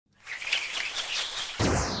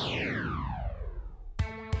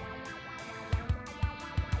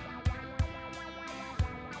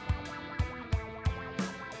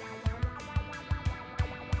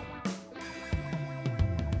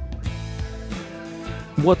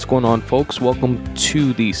What's going on, folks? Welcome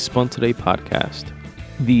to the Spun Today Podcast,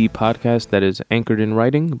 the podcast that is anchored in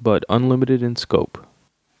writing but unlimited in scope.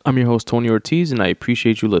 I'm your host, Tony Ortiz, and I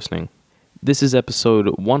appreciate you listening. This is episode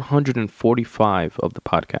 145 of the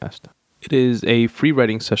podcast. It is a free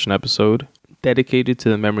writing session episode dedicated to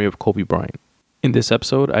the memory of Kobe Bryant. In this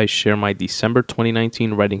episode, I share my December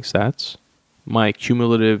 2019 writing stats, my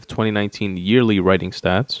cumulative 2019 yearly writing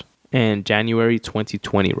stats, and January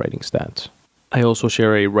 2020 writing stats. I also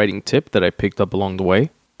share a writing tip that I picked up along the way.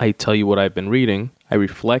 I tell you what I've been reading. I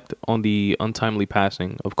reflect on the untimely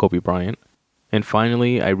passing of Kobe Bryant. And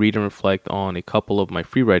finally, I read and reflect on a couple of my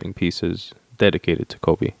free writing pieces dedicated to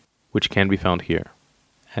Kobe, which can be found here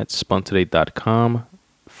at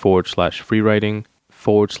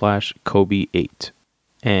spuntoday.com/freewriting/Kobe8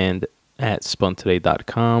 and at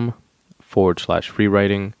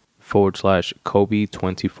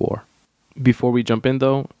spuntoday.com/freewriting/Kobe24. Before we jump in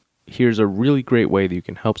though, here's a really great way that you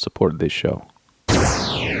can help support this show.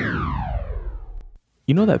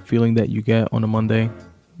 You know that feeling that you get on a Monday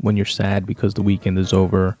when you're sad because the weekend is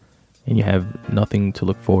over and you have nothing to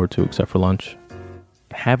look forward to except for lunch?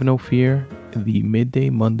 Have no fear, the Midday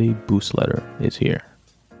Monday Boost Letter is here.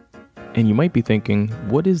 And you might be thinking,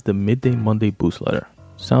 what is the Midday Monday Boost Letter?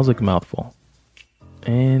 Sounds like a mouthful.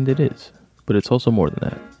 And it is, but it's also more than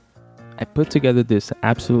that. I put together this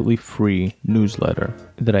absolutely free newsletter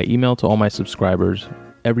that I email to all my subscribers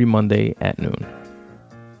every Monday at noon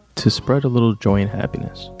to spread a little joy and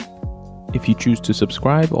happiness. If you choose to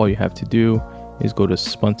subscribe, all you have to do is go to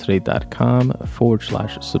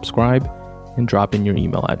spuntoday.com/subscribe and drop in your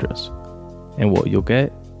email address. And what you'll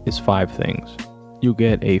get is 5 things. You'll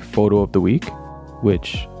get a photo of the week,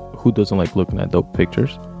 which who doesn't like looking at dope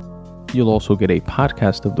pictures? You'll also get a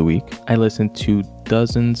podcast of the week. I listen to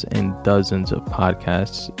dozens and dozens of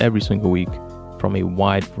podcasts every single week from a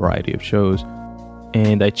wide variety of shows,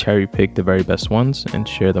 and I cherry pick the very best ones and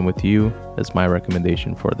share them with you as my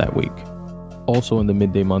recommendation for that week. Also in the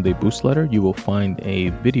Midday Monday Boost Letter, you will find a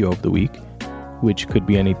video of the week, which could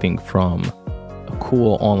be anything from a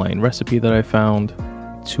cool online recipe that I found,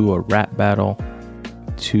 to a rap battle,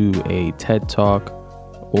 to a TED Talk,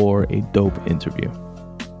 or a dope interview.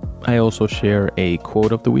 I also share a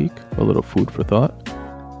quote of the week, a little food for thought,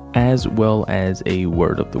 as well as a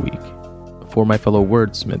word of the week for my fellow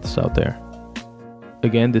wordsmiths out there.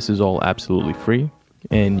 Again, this is all absolutely free,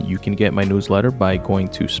 and you can get my newsletter by going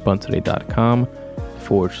to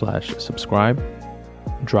spuntoday.com/subscribe,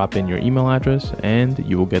 drop in your email address, and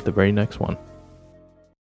you will get the very next one.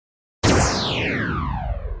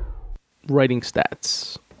 Writing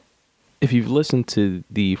stats. If you've listened to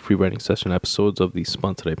the free writing session episodes of the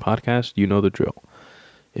Spun Today podcast, you know the drill.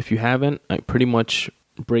 If you haven't, I pretty much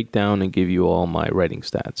break down and give you all my writing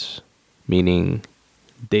stats, meaning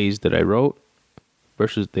days that I wrote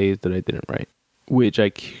versus days that I didn't write, which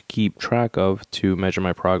I keep track of to measure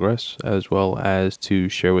my progress as well as to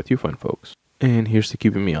share with you fine folks. And here's to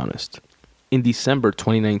keeping me honest. In December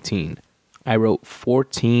 2019, I wrote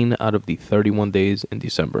 14 out of the 31 days in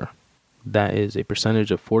December. That is a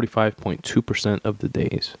percentage of 45.2% of the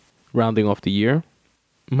days. Rounding off the year,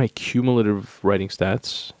 my cumulative writing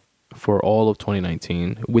stats for all of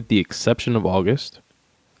 2019, with the exception of August,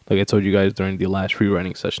 like I told you guys during the last free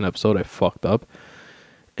writing session episode, I fucked up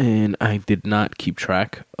and I did not keep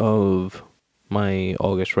track of my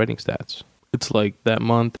August writing stats. It's like that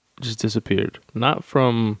month just disappeared. Not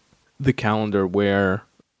from the calendar where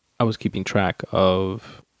I was keeping track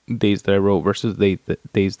of days that I wrote versus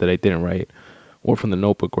days that I didn't write, or from the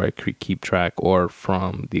notebook where I could keep track, or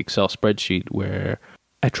from the Excel spreadsheet where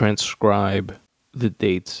I transcribe the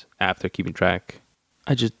dates after keeping track.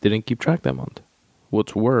 I just didn't keep track that month.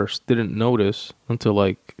 What's worse, didn't notice until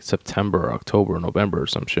like September, October, November or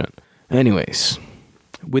some shit. Anyways,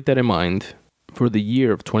 with that in mind, for the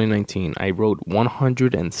year of 2019, I wrote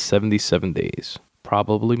 177 days,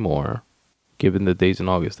 probably more, given the days in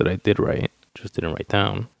August that I did write, just didn't write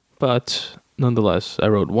down. But nonetheless, I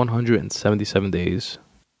wrote 177 days,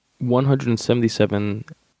 177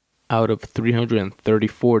 out of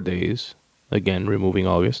 334 days, again, removing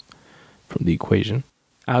August from the equation,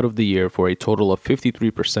 out of the year, for a total of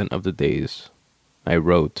 53% of the days I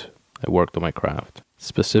worked on my craft,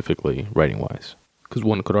 specifically writing-wise. Because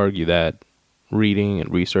one could argue that reading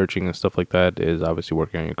and researching and stuff like that is obviously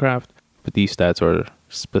working on your craft, but these stats are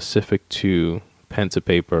specific to pen to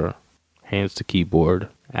paper, hands to keyboard,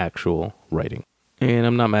 actual writing. And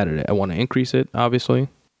I'm not mad at it. I want to increase it, obviously.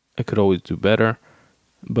 I could always do better,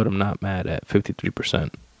 but I'm not mad at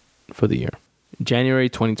 53% for the year. January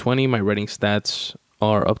 2020, my writing stats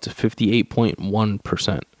are up to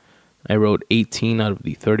 58.1%. I wrote 18 out of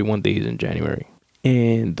the 31 days in January.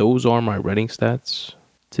 And those are my writing stats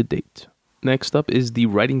to date. Next up is the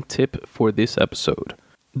writing tip for this episode.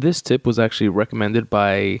 This tip was actually recommended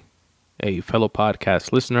by a fellow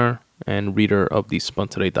podcast listener and reader of the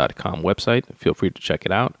spuntoday.com website. Feel free to check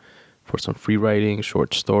it out for some free writing,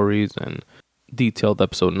 short stories, and detailed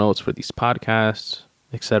episode notes for these podcasts,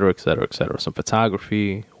 etc., etc., etc. Some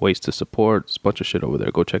photography, ways to support, a bunch of shit over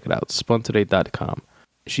there. Go check it out, spuntoday.com.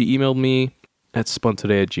 She emailed me at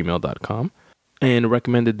spuntoday@gmail.com and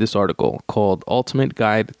recommended this article called Ultimate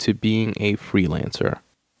Guide to Being a Freelancer.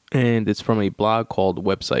 And it's from a blog called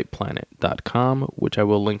websiteplanet.com, which I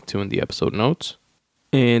will link to in the episode notes.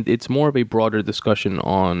 And it's more of a broader discussion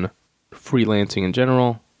on freelancing in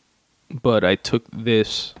general, but I took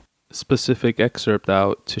this specific excerpt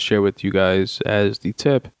out to share with you guys as the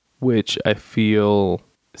tip, which I feel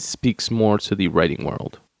speaks more to the writing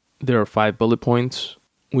world. There are 5 bullet points,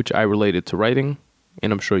 which I related to writing,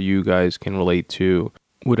 and I'm sure you guys can relate to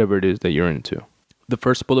whatever it is that you're into. The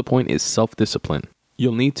first bullet point is self-discipline.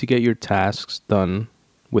 You'll need to get your tasks done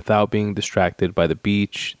without being distracted by the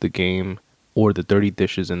beach, the game, or the dirty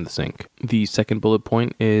dishes in the sink. The second bullet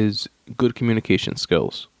point is good communication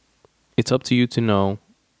skills. It's up to you to know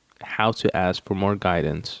how to ask for more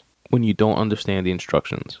guidance when you don't understand the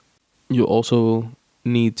instructions. You'll also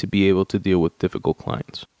need to be able to deal with difficult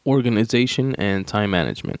clients. Organization and time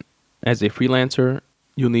management. As a freelancer,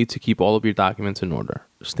 you'll need to keep all of your documents in order.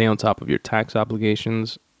 Stay on top of your tax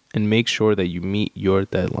obligations and make sure that you meet your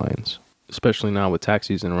deadlines. Especially now with tax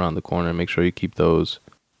season around the corner, make sure you keep those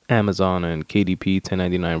Amazon and KDP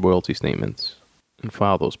 1099 royalty statements and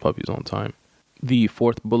file those puppies on time. The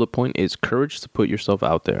fourth bullet point is courage to put yourself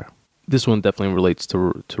out there. This one definitely relates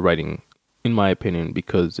to writing, in my opinion,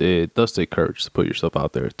 because it does take courage to put yourself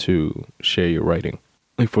out there to share your writing.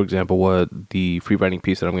 Like, for example, what the free writing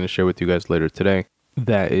piece that I'm going to share with you guys later today,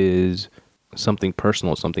 that is something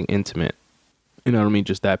personal, something intimate. And I don't mean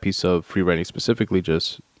just that piece of free writing specifically,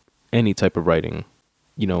 just any type of writing.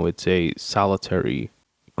 You know, it's a solitary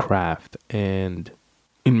craft, and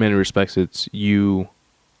in many respects, it's you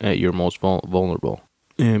at your most vulnerable.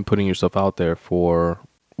 And putting yourself out there for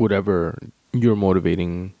whatever your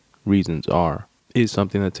motivating reasons are is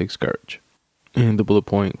something that takes courage. And the bullet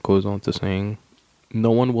point goes on to saying, no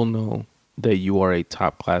one will know that you are a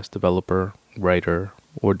top-class developer, writer,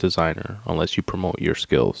 or designer unless you promote your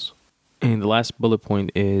skills. And the last bullet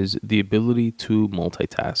point is the ability to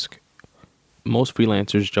multitask. Most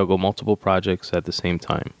freelancers juggle multiple projects at the same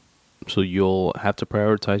time, so you'll have to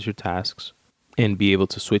prioritize your tasks and be able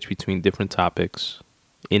to switch between different topics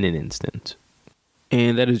in an instant.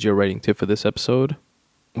 And that is your writing tip for this episode,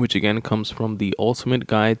 which again comes from the Ultimate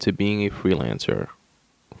Guide to Being a Freelancer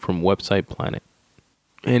from Website Planet.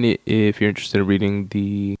 And if you're interested in reading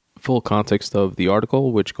the full context of the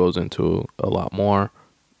article, which goes into a lot more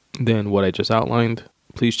than what I just outlined,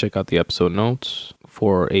 please check out the episode notes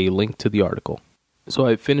for a link to the article. So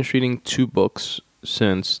I've finished reading 2 books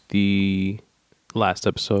since the last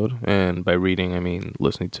episode, and by reading I mean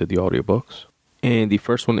listening to the audiobooks. And the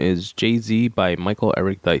first one is Jay-Z by Michael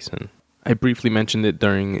Eric Dyson. I briefly mentioned it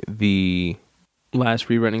during the last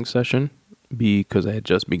rewriting session because I had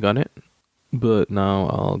just begun it, but now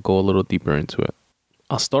I'll go a little deeper into it.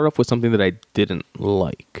 I'll start off with something that I didn't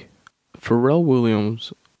like. Pharrell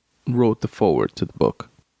Williams wrote the foreword to the book.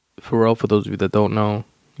 Pharrell, for those of you that don't know,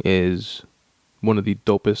 is one of the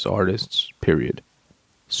dopest artists, period.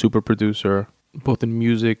 Super producer, both in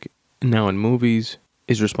music and now in movies,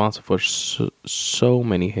 is responsible for so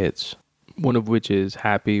many hits. One of which is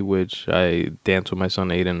Happy, which I dance with my son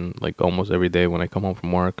Aiden like almost every day when I come home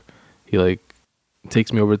from work. He like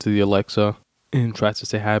takes me over to the Alexa and tries to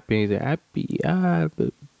say happy. He's like, happy,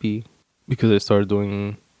 happy. Because I started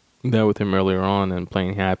doing that with him earlier on and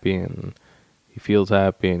playing Happy, and he feels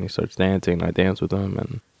happy and he starts dancing and I dance with him,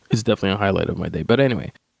 and it's definitely a highlight of my day. But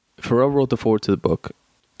anyway, Pharrell wrote the foreword to the book,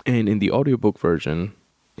 and in the audiobook version,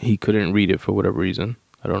 he couldn't read it for whatever reason.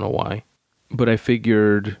 I don't know why. But I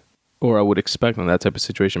figured, or I would expect in that type of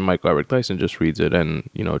situation, Michael Eric Dyson just reads it and,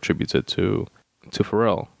 you know, attributes it to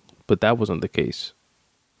Pharrell. But that wasn't the case.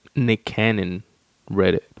 Nick Cannon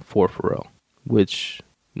read it for Pharrell, which,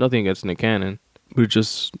 nothing against Nick Cannon, but it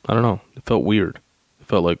just, I don't know, it felt weird. It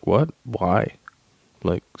felt like, what? Why?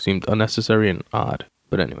 Like, seemed unnecessary and odd.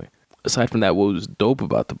 But anyway, aside from that, what was dope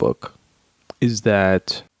about the book is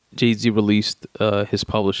that Jay-Z released his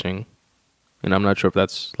publishing, and I'm not sure if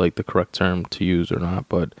that's like the correct term to use or not,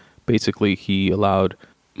 but basically he allowed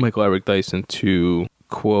Michael Eric Dyson to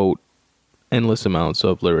quote endless amounts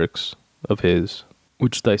of lyrics of his,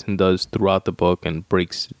 which Dyson does throughout the book, and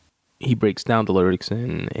he breaks down the lyrics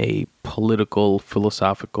in a political,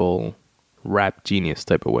 philosophical rap genius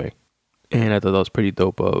type of way. And I thought that was pretty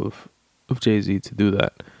dope of Jay-Z to do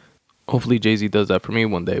that. Hopefully Jay-Z does that for me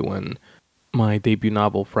one day when my debut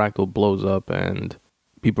novel Fractal blows up and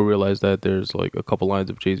people realize that there's like a couple lines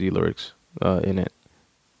of Jay-Z lyrics in it,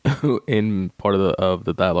 in part of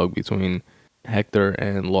the dialogue between Hector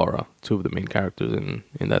and Laura, two of the main characters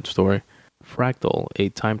in that story. Fractal, a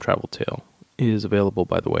time travel tale, is available,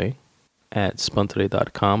 by the way, at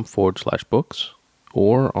spuntoday.com/books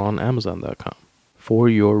or on amazon.com for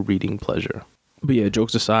your reading pleasure. But yeah,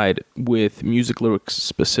 jokes aside, with music lyrics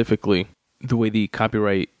specifically, the way the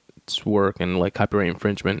copyrights work and like copyright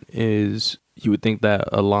infringement is, you would think that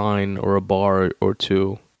a line or a bar or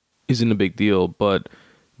two isn't a big deal, but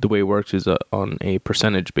the way it works is on a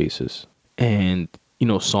percentage basis. And,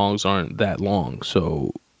 songs aren't that long.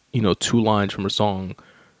 So, 2 lines from a song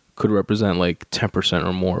could represent like 10%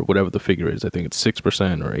 or more, whatever the figure is. I think it's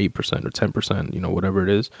 6% or 8% or 10%, whatever it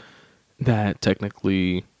is. That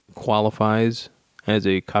technically qualifies as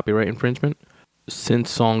a copyright infringement. Since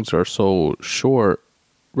songs are so short,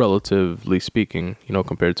 relatively speaking,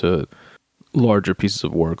 compared to larger pieces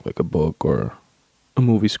of work like a book or a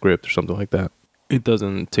movie script or something like that, it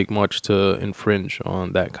doesn't take much to infringe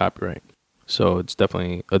on that copyright. So it's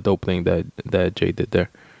definitely a dope thing that Jay did there.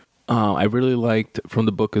 I really liked from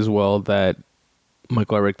the book as well that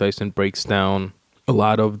Michael Eric Dyson breaks down a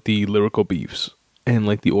lot of the lyrical beefs and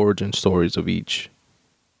like the origin stories of each,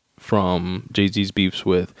 from Jay-Z's beefs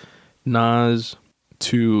with Nas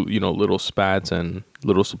to, little spats and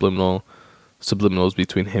little subliminals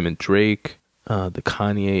between him and Drake, the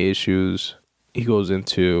Kanye issues. He goes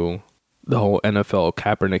into the whole NFL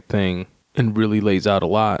Kaepernick thing and really lays out a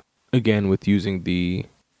lot, again, with using the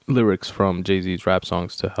lyrics from Jay-Z's rap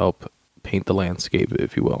songs to help paint the landscape,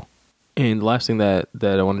 if you will. And the last thing that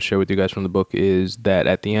I want to share with you guys from the book is that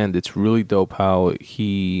at the end, it's really dope how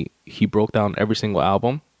he broke down every single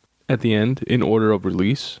album at the end in order of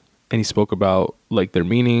release. And he spoke about like their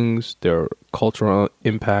meanings, their cultural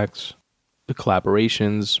impacts, the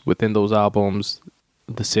collaborations within those albums,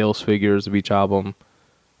 the sales figures of each album,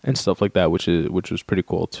 and stuff like that, which was pretty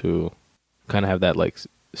cool to kind of have that like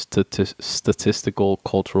statistical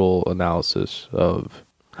cultural analysis of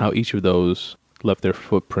how each of those left their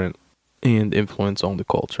footprint and influence on the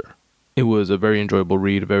culture. It was a very enjoyable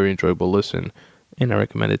read, a very enjoyable listen, and I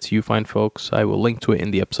recommend it to you fine folks. I will link to it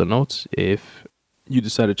in the episode notes. If you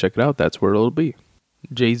decide to check it out, that's where it'll be.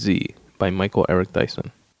 Jay-Z by Michael Eric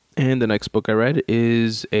Dyson. And the next book I read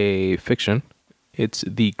is a fiction. It's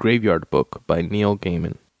The Graveyard Book by Neil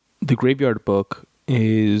Gaiman. The Graveyard Book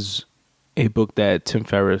is a book that Tim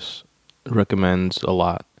Ferriss recommends a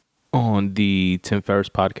lot on the Tim Ferriss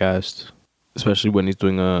podcast, especially when he's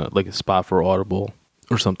doing a spot for Audible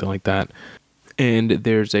or something like that. And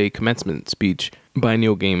there's a commencement speech by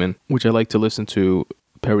Neil Gaiman, which I like to listen to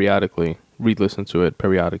periodically, re-listen to it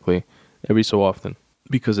periodically, every so often,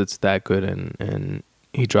 because it's that good and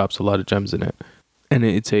he drops a lot of gems in it. And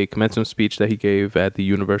it's a commencement speech that he gave at the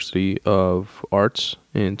University of Arts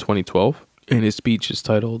in 2012. And his speech is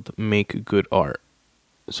titled Make Good Art.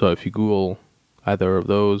 So if you Google either of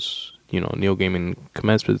those, Neil Gaiman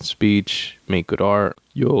commencement speech, Make Good Art,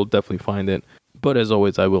 you'll definitely find it. But as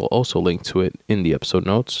always, I will also link to it in the episode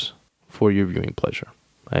notes for your viewing pleasure.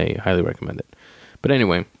 I highly recommend it. But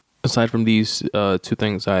anyway, aside from these 2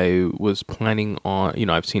 things, I was planning on,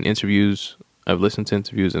 I've seen interviews, I've listened to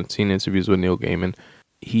interviews and seen interviews with Neil Gaiman.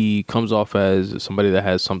 He comes off as somebody that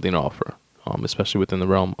has something to offer, especially within the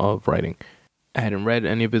realm of writing. I hadn't read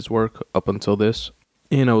any of his work up until this,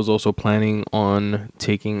 and I was also planning on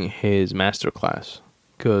taking his master class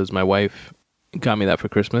because my wife got me that for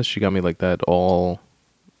Christmas. She got me like that all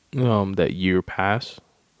that year pass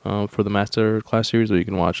for the master class series, where you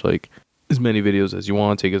can watch like as many videos as you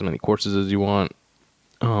want, take as many courses as you want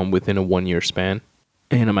within a 1-year span.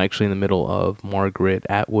 And I'm actually in the middle of Margaret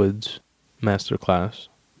Atwood's masterclass.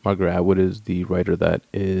 Margaret Atwood is the writer that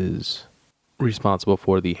is responsible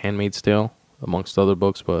for The Handmaid's Tale, amongst other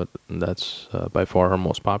books, but that's by far her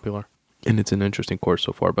most popular. And it's an interesting course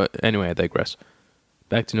so far. But anyway, I digress.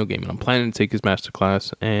 Back to Neil Gaiman. I'm planning to take his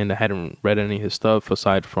masterclass, and I hadn't read any of his stuff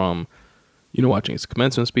aside from, watching his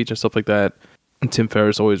commencement speech and stuff like that. And Tim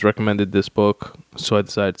Ferriss always recommended this book, so I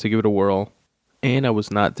decided to give it a whirl, and I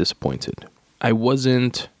was not disappointed. I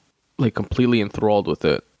wasn't completely enthralled with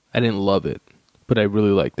it. I didn't love it, but I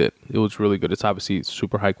really liked it. It was really good. It's obviously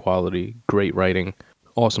super high quality, great writing,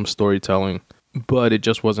 awesome storytelling, but it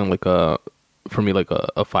just wasn't a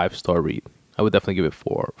 5-star read. I would definitely give it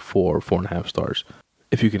 4.5 stars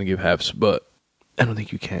if you can give halves, but I don't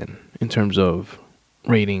think you can in terms of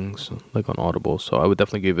ratings on Audible. So I would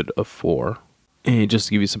definitely give it a 4. And just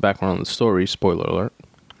to give you some background on the story, spoiler alert,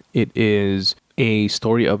 it is a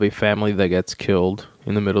story of a family that gets killed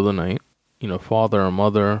in the middle of the night. Father, a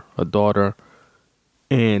mother, a daughter,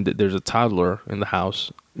 and there's a toddler in the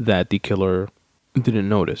house that the killer didn't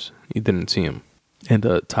notice. He didn't see him. And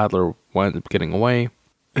the toddler winds up getting away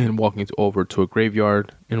and walking over to a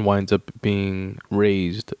graveyard and winds up being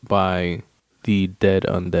raised by the dead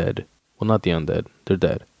undead. Well, not the undead. They're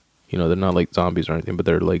dead. They're not like zombies or anything, but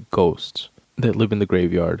they're like ghosts that live in the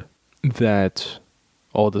graveyard that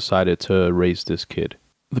all decided to raise this kid.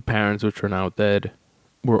 The parents, which are now dead,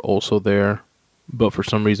 were also there, but for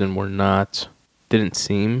some reason didn't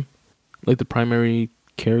seem like the primary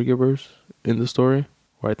caregivers in the story,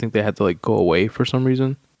 where I think they had to like go away for some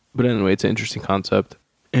reason. But anyway, it's an interesting concept.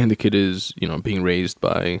 And the kid is, being raised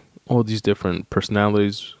by all these different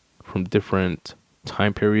personalities from different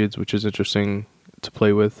time periods, which is interesting to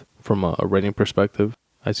play with from a writing perspective.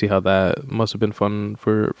 I see how that must have been fun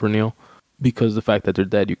for Neil. Because the fact that they're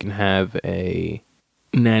dead, you can have a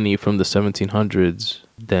nanny from the 1700s,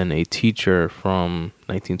 then a teacher from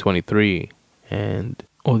 1923, and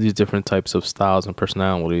all these different types of styles and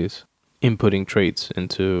personalities inputting traits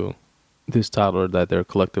into this toddler that they're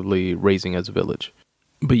collectively raising as a village.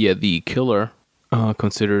 But yeah, the killer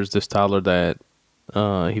considers this toddler that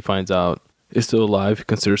he finds out is still alive,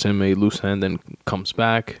 considers him a loose end, and comes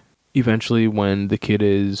back. Eventually, when the kid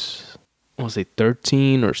is, I want to say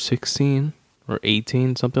 13 or 16 or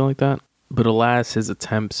 18, something like that. But alas, his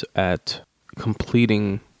attempts at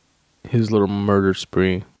completing his little murder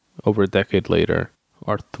spree over a decade later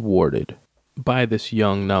are thwarted by this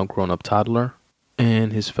young, now grown-up toddler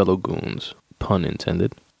and his fellow goons, pun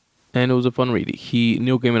intended. And it was a fun read.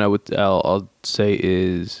 Neil Gaiman, I'll say,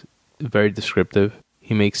 is very descriptive.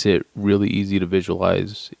 He makes it really easy to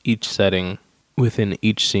visualize each setting within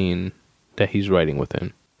each scene that he's writing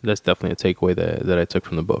within. That's definitely a takeaway that I took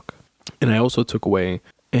from the book. And I also took away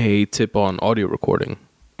a tip on audio recording,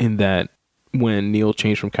 in that when Neil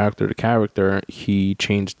changed from character to character, he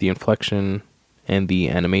changed the inflection and the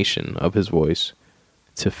animation of his voice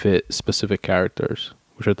to fit specific characters,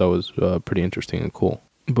 which I thought was pretty interesting and cool.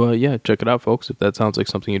 But yeah, check it out, folks, if that sounds like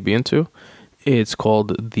something you'd be into. It's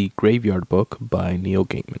called The Graveyard Book by Neil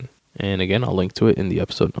Gaiman. And again, I'll link to it in the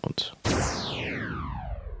episode notes.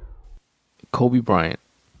 Kobe Bryant,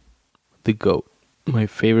 the GOAT, my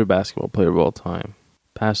favorite basketball player of all time,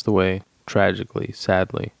 passed away tragically,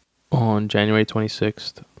 sadly, on January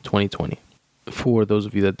 26th, 2020. For those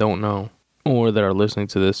of you that don't know, or that are listening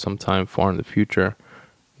to this sometime far in the future,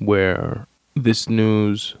 where this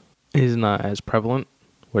news is not as prevalent,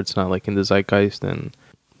 where it's not like in the zeitgeist and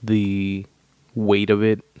the weight of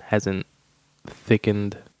it hasn't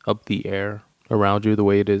thickened up the air around you the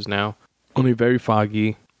way it is now. On a very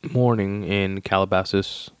foggy morning in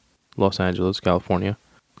Calabasas, Los Angeles, California,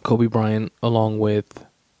 Kobe Bryant, along with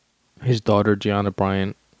his daughter Gianna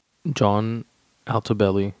Bryant, John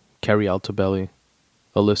Altobelli, Kerry Altobelli,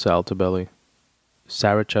 Alyssa Altobelli,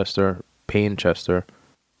 Sarah Chester, Payne Chester,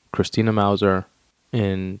 Christina Mauser,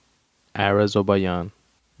 and Ara Zobayan,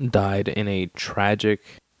 died in a tragic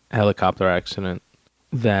helicopter accident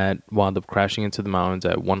that wound up crashing into the mountains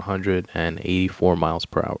at 184 miles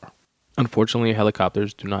per hour. Unfortunately,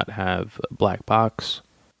 helicopters do not have a black box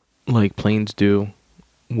like planes do,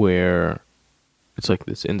 where it's like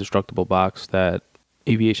this indestructible box that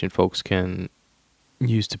aviation folks can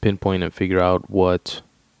use to pinpoint and figure out what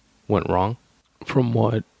went wrong. From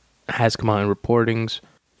what has come out in reportings,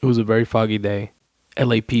 it was a very foggy day.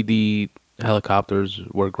 LAPD helicopters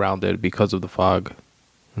were grounded because of the fog,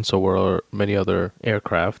 and so were many other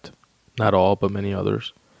aircraft. Not all, but many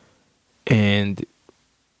others. And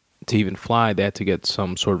to even fly, they had to get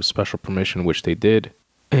some sort of special permission, which they did,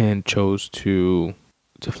 and chose to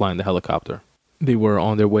fly in the helicopter. They were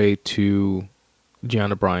on their way to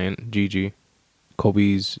Gianna Bryant, Gigi,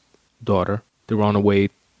 Kobe's daughter. They were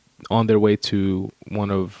on their way to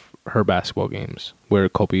one of her basketball games, where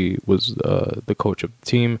Kobe was the coach of the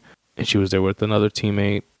team, and she was there with another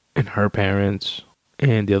teammate and her parents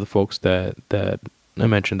and the other folks that I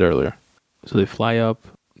mentioned earlier. So they fly up.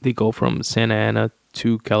 They go from Santa Ana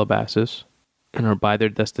to Calabasas and are by their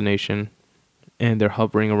destination, and they're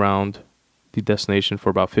hovering around the destination for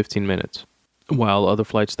about 15 minutes, while other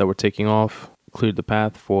flights that were taking off cleared the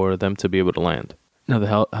path for them to be able to land. Now,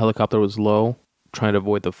 the helicopter was low, trying to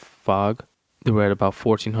avoid the fog. They were at about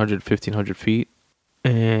 1,400, 1,500 feet,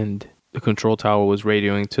 and the control tower was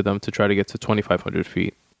radioing to them to try to get to 2,500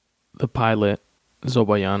 feet. The pilot,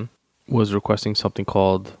 Zobayan, was requesting something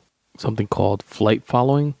called flight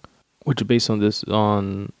following, which, based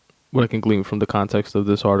on what I can glean from the context of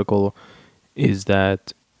this article, is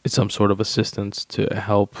that some sort of assistance to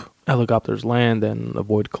help helicopters land and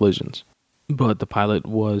avoid collisions. But the pilot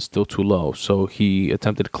was still too low, so he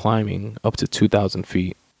attempted climbing up to 2,000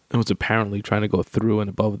 feet and was apparently trying to go through and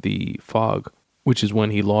above the fog, which is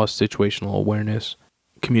when he lost situational awareness,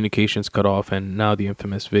 communications cut off, and now the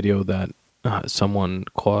infamous video that someone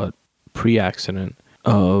caught pre-accident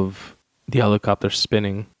of the helicopter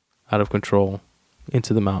spinning out of control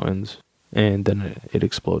into the mountains, and then it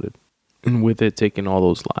exploded. And with it taking all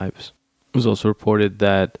those lives. It was also reported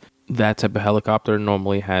that that type of helicopter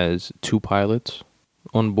normally has 2 pilots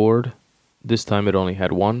on board. This time it only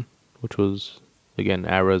had 1, which was, again,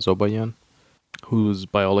 Ara Zobayan, who's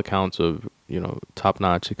by all accounts of,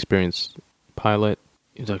 top-notch experienced pilot.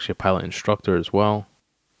 He was actually a pilot instructor as well.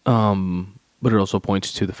 But it also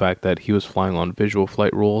points to the fact that he was flying on visual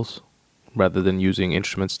flight rules rather than using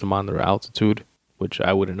instruments to monitor altitude, which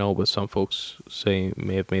I wouldn't know, but some folks say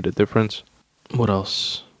may have made a difference. What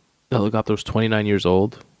else? The helicopter was 29 years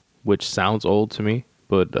old, which sounds old to me,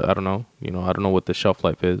 but I don't know. I don't know what the shelf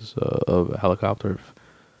life is of a helicopter. If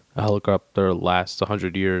a helicopter lasts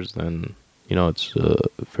 100 years, then, it's a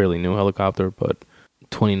fairly new helicopter, but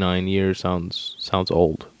 29 years sounds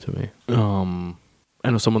old to me. I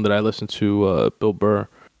know someone that I listen to, Bill Burr,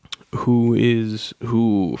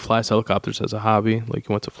 who flies helicopters as a hobby. Like,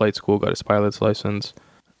 he went to flight school, got his pilot's license,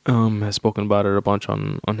 has spoken about it a bunch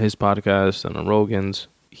on his podcast and on Rogan's.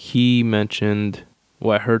 He mentioned,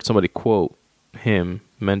 I heard somebody quote him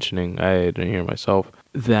mentioning, I didn't hear myself,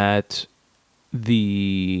 that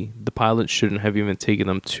the pilot shouldn't have even taken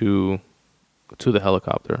them to the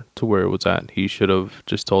helicopter, to where it was at. He should have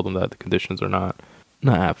just told them that the conditions are not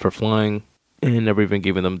apt for flying, and never even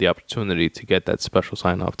given them the opportunity to get that special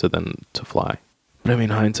sign-off to fly. But I mean,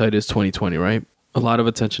 hindsight is 20/20, right? A lot of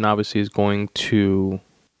attention obviously is going to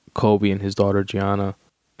Kobe and his daughter Gianna,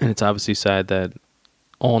 and it's obviously sad that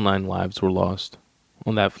all 9 lives were lost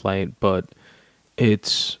on that flight, but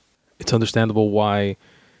it's understandable why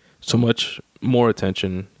so much more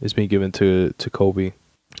attention is being given to Kobe,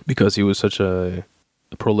 because he was such a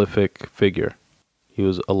prolific figure. He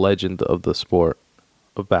was a legend of the sport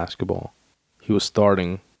of basketball. He was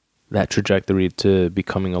starting that trajectory to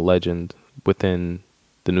becoming a legend within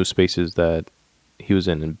the new spaces that he was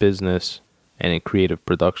in business and in creative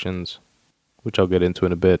productions, which I'll get into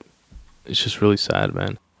in a bit. It's just really sad,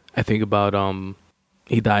 man. I think about,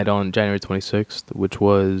 he died on January 26th, which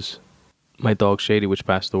was my dog Shady, which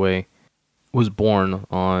passed away, was born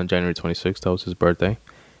on January 26th. That was his birthday.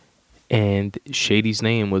 And Shady's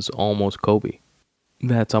name was almost Kobe.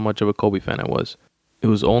 That's how much of a Kobe fan I was. It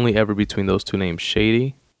was only ever between those 2 names,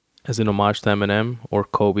 Shady as an homage to Eminem or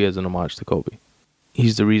Kobe as an homage to Kobe.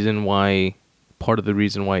 He's part of the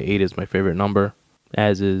reason why 8 is my favorite number,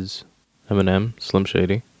 as is Eminem, Slim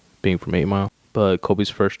Shady, being from 8 Mile. But Kobe's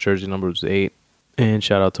first jersey number was 8. And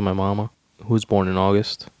shout out to my mama, who was born in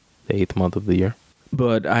August, the 8th month of the year.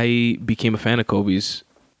 But I became a fan of Kobe's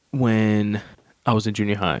when I was in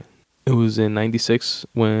junior high. It was in 96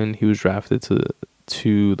 when he was drafted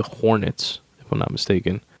to the Hornets, if I'm not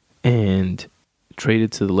mistaken, and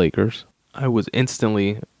traded to the Lakers. I was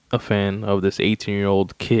instantly a fan of this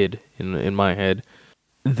 18-year-old kid in my head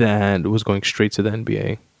that was going straight to the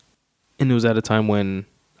NBA. And it was at a time when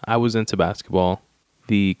I was into basketball.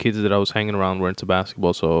 The kids that I was hanging around were into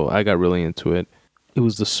basketball, so I got really into it. It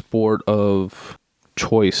was the sport of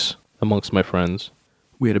choice amongst my friends.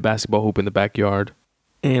 We had a basketball hoop in the backyard,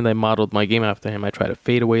 and I modeled my game after him. I tried to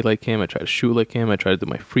fade away like him. I tried to shoot like him. I tried to do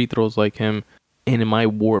my free throws like him. And in my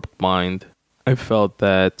warped mind, I felt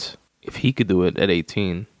that if he could do it at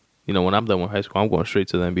 18, when I'm done with high school, I'm going straight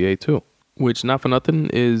to the NBA too. Which, not for nothing,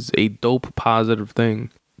 is a dope, positive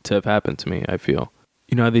thing to have happened to me, I feel.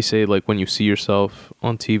 You know how they say, like, when you see yourself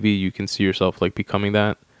on TV, you can see yourself, like, becoming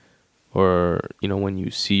that? Or, when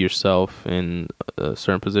you see yourself in a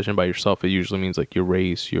certain position by yourself, it usually means, like, your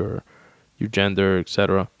race, your gender,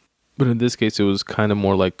 etc. But in this case, it was kind of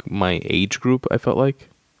more like my age group, I felt like.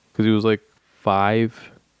 Because he was, like,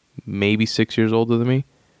 5, maybe 6 years older than me.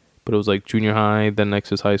 But it was, like, junior high, then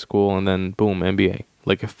next is high school, and then, boom, NBA.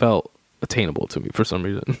 Like, it felt attainable to me for some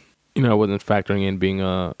reason. I wasn't factoring in being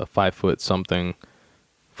a 5 foot something,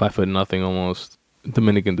 5 foot nothing almost,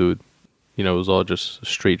 Dominican dude. It was all just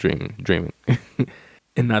straight dreaming.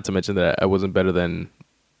 And not to mention that I wasn't better than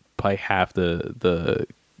probably half the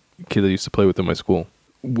kids I used to play with in my school.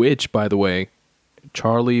 Which, by the way,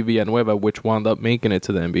 Charlie Villanueva, which wound up making it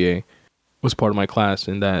to the NBA, was part of my class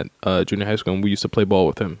in that junior high school, and we used to play ball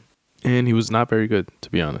with him. And he was not very good, to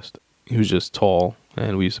be honest. He was just tall,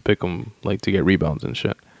 and we used to pick him, like, to get rebounds and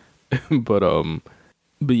shit. But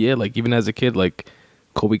yeah, like, even as a kid, like,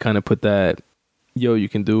 Kobe kind of put that yo, you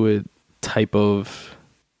can do it type of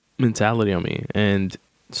mentality on me. And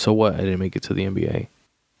so what? I didn't make it to the NBA.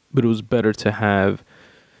 But it was better to have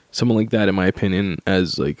someone like that, in my opinion,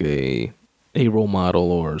 as like a role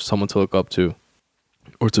model or someone to look up to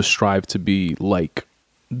or to strive to be like,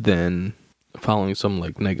 than following some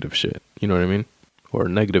like negative shit. You know what I mean? Or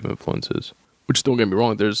negative influences. Which, don't get me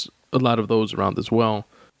wrong, there's a lot of those around as well,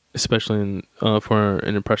 especially for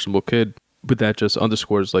an impressionable kid. But that just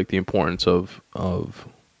underscores like the importance of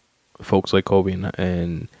folks like Kobe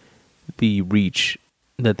and the reach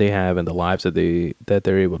that they have and the lives that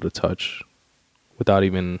they're able to touch without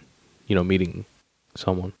even, meeting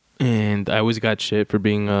someone. And I always got shit for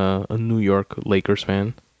being a New York Lakers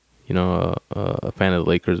fan, a fan of the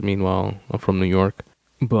Lakers. Meanwhile, I'm from New York,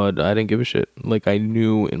 but I didn't give a shit. Like, I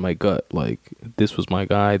knew in my gut, like, this was my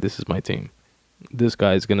guy. This is my team. This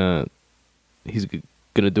guy's he's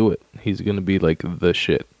gonna do it. He's gonna be like the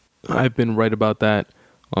shit. I've been right about that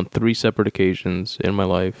on 3 separate occasions in my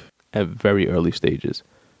life at very early stages.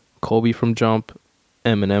 Kobe from jump,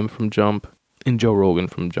 Eminem from jump, and Joe Rogan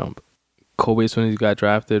from jump. Kobe, as soon as he got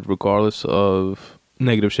drafted, regardless of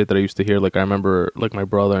negative shit that I used to hear, like I remember, like my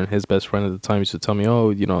brother and his best friend at the time used to tell me,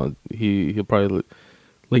 oh, he'll probably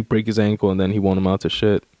like break his ankle and then he won't amount to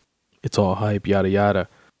shit. It's all hype, yada yada.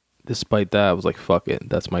 Despite that, I was like, fuck it,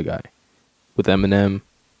 that's my guy. With Eminem,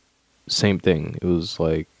 same thing. It was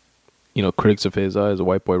like, critics of his, as a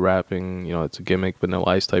white boy rapping, it's a gimmick, Vanilla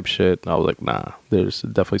Ice type shit. I was like, nah, there's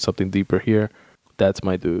definitely something deeper here. That's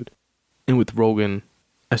my dude. And with Rogan,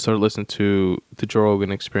 I started listening to the Joe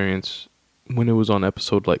Rogan Experience when it was on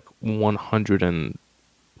episode like 100 and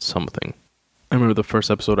something. I remember the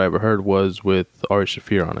first episode I ever heard was with Ari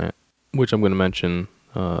Shaffir on it, which I'm going to mention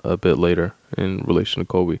a bit later in relation to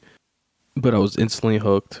Kobe. But I was instantly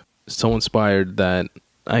hooked. So inspired that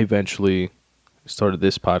I eventually started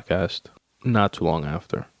this podcast not too long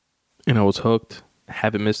after. And I was hooked.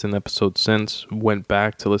 Haven't missed an episode since. Went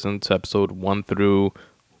back to listen to episode 1 through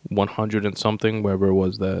 100 and something, wherever it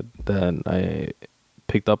was that I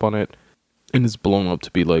picked up on it. And it's blown up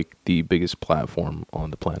to be like the biggest platform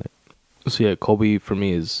on the planet. So yeah, Kobe for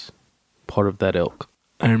me is part of that ilk.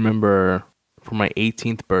 I remember for my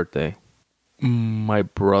 18th birthday, my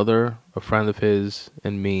brother, a friend of his,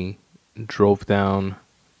 and me drove down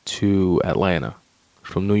to Atlanta,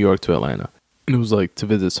 from New York to Atlanta. And it was like to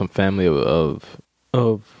visit some family of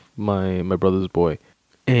my brother's boy.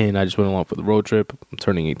 And I just went along for the road trip. I'm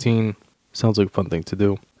turning 18. Sounds like a fun thing to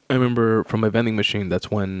do. I remember from my vending machine,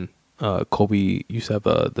 that's when Kobe used to have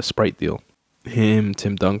the Sprite deal. Him,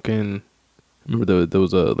 Tim Duncan. I remember there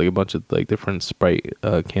was a bunch of like different Sprite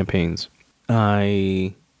campaigns.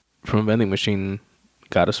 I, from a vending machine,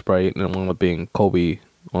 got a Sprite, and it wound up being Kobe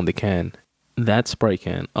on the can. That Sprite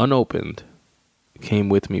can, unopened, came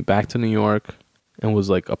with me back to New York and was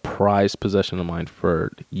like a prized possession of mine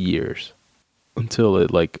for years. Until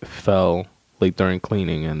it like fell like during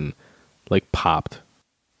cleaning and like popped,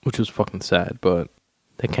 which was fucking sad, but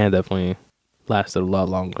that can definitely lasted a lot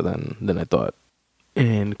longer than I thought.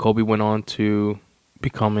 And Kobe went on to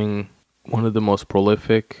becoming one of the most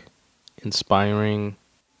prolific, inspiring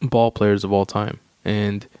ball players of all time.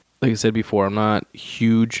 And like I said before, I'm not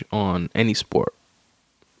huge on any sport.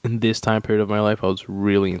 In this time period of my life, I was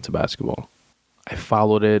really into basketball. I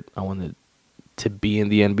followed it. I wanted to be in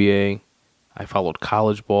the NBA. I followed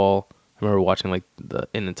college ball. I remember watching like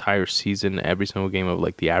an entire season, every single game of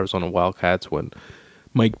like the Arizona Wildcats when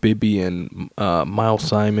Mike Bibby and Miles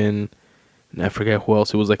Simon, and I forget who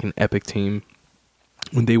else. It was like an epic team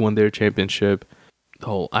when they won their championship. The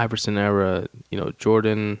whole Iverson era,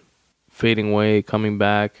 Jordan fading away, coming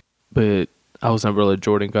back. But I was never a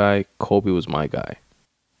Jordan guy. Kobe was my guy.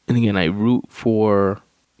 And again, I root for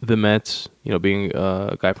the Mets, being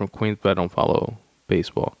a guy from Queens, but I don't follow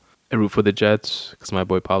baseball. I root for the Jets because my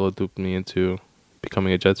boy Pablo duped me into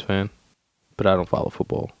becoming a Jets fan. But I don't follow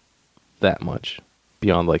football that much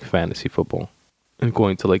beyond like fantasy football and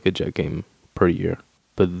going to like a Jet game per year.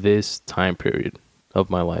 But this time period of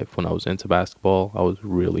my life when I was into basketball, I was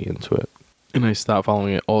really into it. And I stopped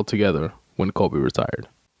following it altogether when Kobe retired.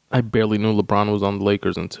 I barely knew LeBron was on the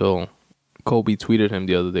Lakers until Kobe tweeted him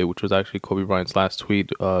the other day, which was actually Kobe Bryant's last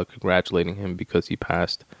tweet, congratulating him because he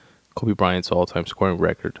passed Kobe Bryant's all-time scoring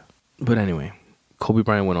record. But anyway, Kobe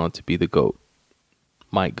Bryant went on to be the GOAT.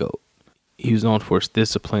 My GOAT. He was known for his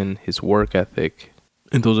discipline, his work ethic,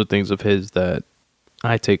 and those are things of his that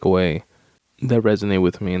I take away, that resonate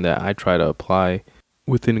with me, and that I try to apply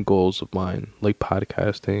within goals of mine, like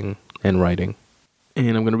podcasting and writing.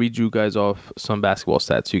 And I'm going to read you guys off some basketball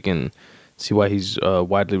stats so you can See why he's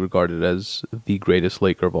widely regarded as the greatest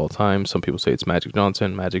Laker of all time. Some people say it's Magic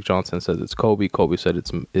Johnson. Magic Johnson says it's Kobe. Kobe said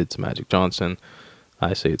it's Magic Johnson.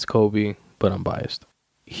 I say it's Kobe, but I'm biased.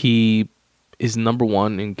 He is number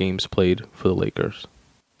one in games played for the Lakers.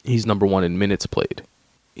 He's number one in minutes played.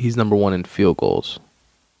 He's number one in field goals.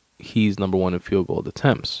 He's number one in field goal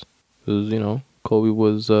attempts. Because, Kobe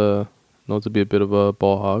was known to be a bit of a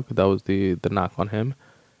ball hog. That was the knock on him.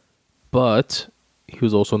 But he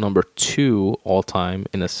was also number 2 all-time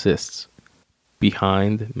in assists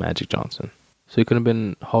behind Magic Johnson. So he couldn't have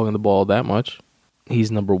been hogging the ball that much. He's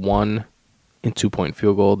number 1 in 2-point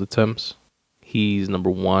field goal attempts. He's number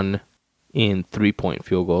 1 in 3-point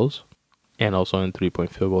field goals. And also in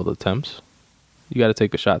 3-point field goal attempts. You got to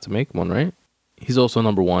take a shot to make one, right? He's also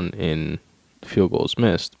number 1 in field goals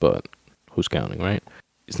missed, but who's counting, right?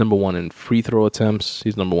 He's number 1 in free throw attempts.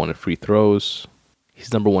 He's number 1 in free throws.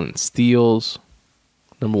 He's number 1 in steals.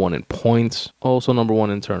 Number 1 in points. Also number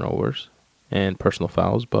 1 in turnovers and personal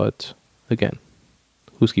fouls. But again,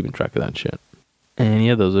 who's keeping track of that shit? And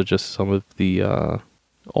yeah, those are just some of the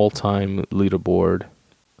all-time leaderboard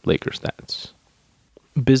Laker stats.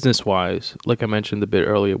 Business-wise, like I mentioned a bit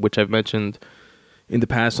earlier, which I've mentioned in the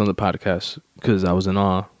past on the podcast because I was in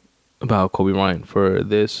awe about Kobe Bryant for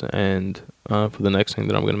this and for the next thing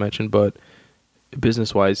that I'm going to mention. But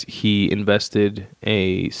business-wise, he invested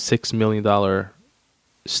a $6 million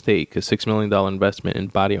stake, a $6 million investment in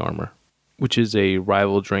Body Armor, which is a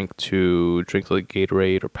rival drink to drinks like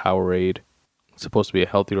Gatorade or Powerade. It's supposed to be a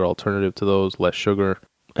healthier alternative to those, less sugar.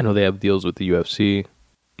 I know they have deals with the UFC.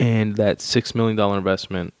 And that $6 million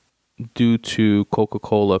investment, due to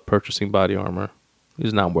Coca-Cola purchasing Body Armor,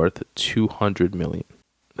 is now worth $200 million.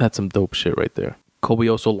 That's some dope shit right there. Kobe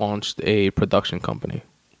also launched a production company,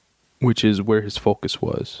 which is where his focus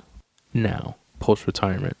was now,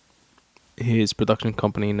 post-retirement. His production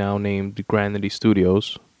company, now named Granity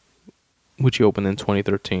Studios, which he opened in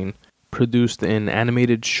 2013, produced an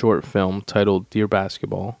animated short film titled Dear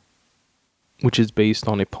Basketball, which is based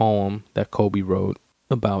on a poem that Kobe wrote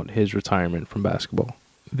about his retirement from basketball.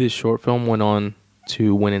 This short film went on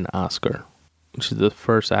to win an Oscar, which is the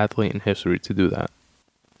first athlete in history to do that.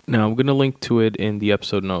 Now, I'm going to link to it in the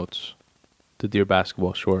episode notes, the Dear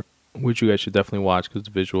Basketball short, which you guys should definitely watch because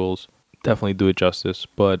the visuals definitely do it justice,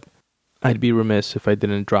 but I'd be remiss if I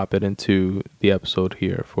didn't drop it into the episode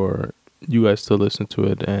here for you guys to listen to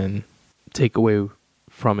it and take away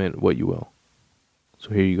from it what you will. So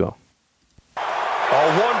here you go. A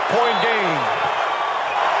 1-point game.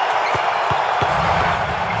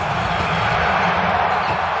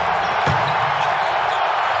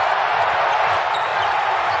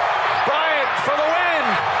 Bryant for the win.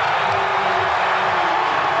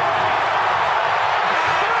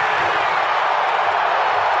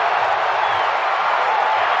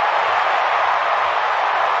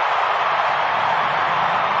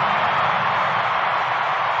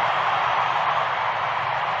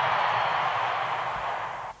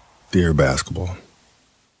 Dear Basketball.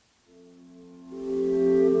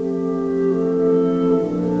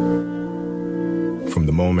 From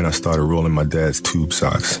the moment I started rolling my dad's tube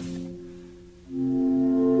socks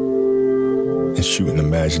and shooting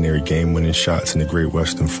imaginary game-winning shots in the Great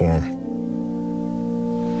Western Forum,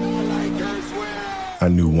 I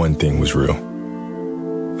knew one thing was real.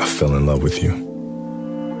 I fell in love with you.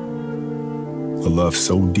 A love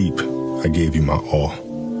so deep, I gave you my all.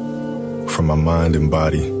 From my mind and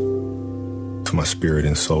body to my spirit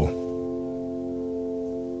and soul.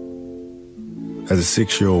 As a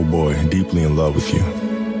 6-year-old boy, deeply in love with you,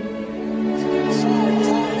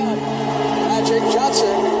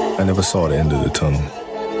 I never saw the end of the tunnel.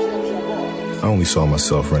 I only saw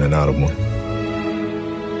myself running out of one.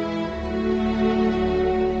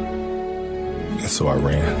 And so I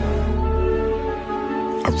ran.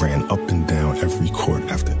 I ran up and down every court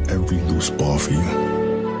after every loose ball for you.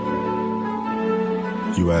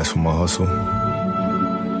 You asked for my hustle.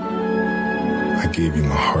 I gave you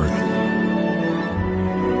my heart.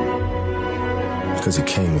 Because it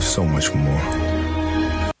came with so much more.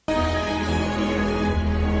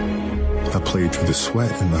 I played through the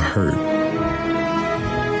sweat and the hurt.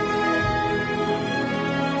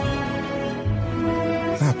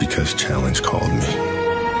 Not because challenge called me,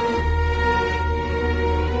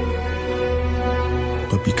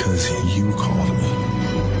 but because you called me.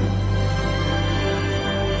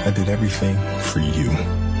 I did everything for you.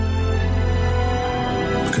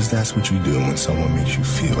 Because that's what you do when someone makes you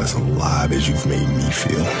feel as alive as you've made me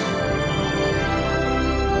feel.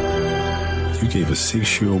 You gave a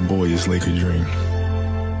 6-year-old boy his Laker dream.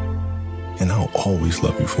 And I'll always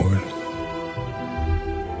love you for it.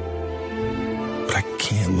 But I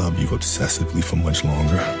can't love you obsessively for much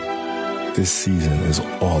longer. This season is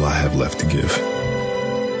all I have left to give.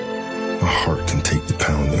 My heart can take the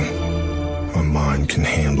pounding. My mind can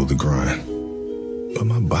handle the grind. But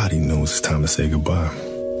my body knows it's time to say goodbye.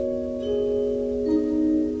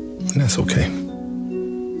 And that's okay.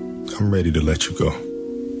 I'm ready to let you go.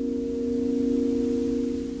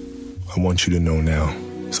 I want you to know now,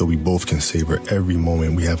 so we both can savor every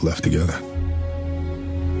moment we have left together.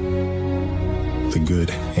 The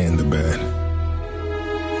good and the bad.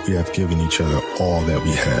 We have given each other all that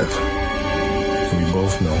we have. And we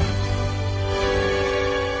both know,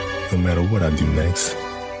 no matter what I do next,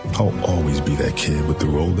 I'll always be that kid with the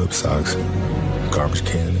rolled up socks, garbage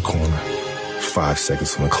can in the corner, 5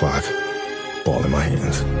 seconds on the clock, ball in my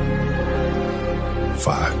hands.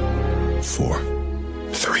 5, 4,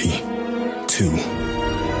 3, 2,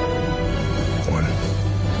 1.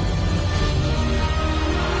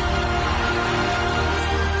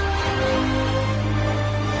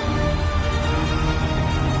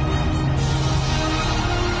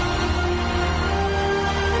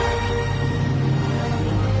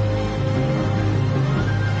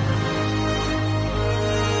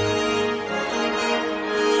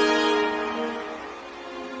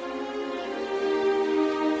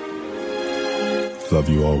 Love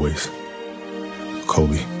you always.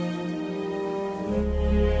 Kobe.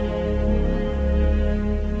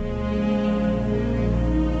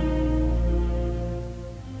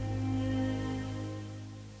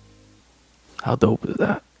 How dope is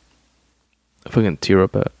that? I fucking tear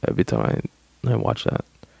up every time I watch that.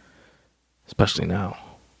 Especially now.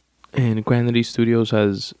 And Granity Studios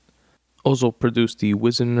has also produced the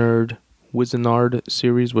Wizenard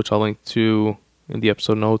series, which I'll link to in the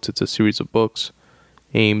episode notes. It's a series of books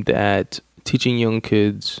aimed at teaching young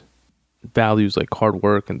kids values like hard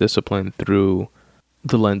work and discipline through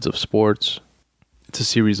the lens of sports. It's a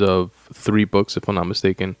series of 3 books, if I'm not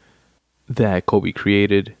mistaken, that Kobe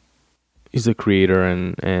created. He's the creator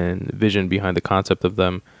and vision behind the concept of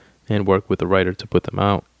them, and worked with the writer to put them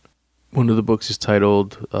out. One of the books is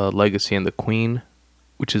titled Legacy and the Queen,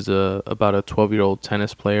 which is about a 12-year-old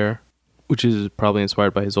tennis player, which is probably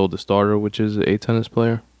inspired by his oldest daughter, which is a tennis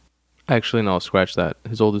player. Actually, no, scratch that.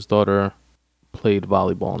 His oldest daughter played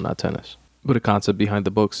volleyball, not tennis. But the concept behind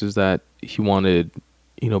the books is that he wanted,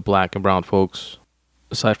 black and brown folks,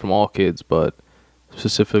 aside from all kids, but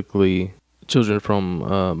specifically children from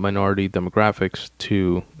minority demographics,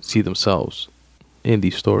 to see themselves in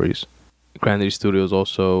these stories. Granity Studios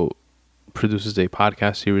also produces a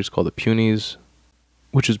podcast series called The Punies,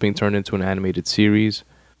 which is being turned into an animated series,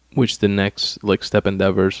 which the next step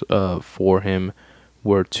endeavors for him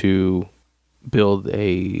were to build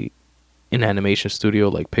an animation studio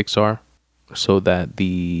like Pixar, so that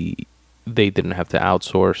they didn't have to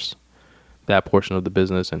outsource that portion of the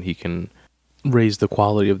business, and he can raise the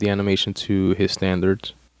quality of the animation to his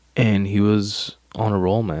standards. And he was on a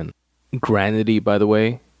roll, man. Granity, by the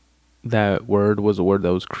way, that word was a word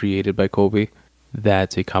that was created by Kobe.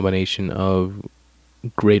 That's a combination of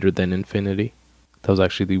greater than infinity. That was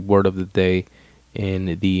actually the word of the day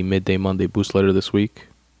in the Midday Monday boost letter this week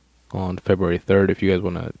on February 3rd. If you guys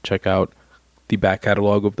want to check out the back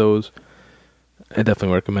catalog of those, I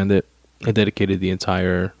definitely recommend it. I dedicated the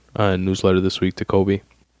entire newsletter this week to Kobe.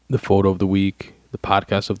 The photo of the week, the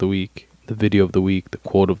podcast of the week, the video of the week, the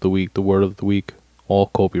quote of the week, the word of the week, all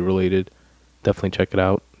Kobe related. Definitely check it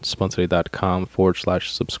out.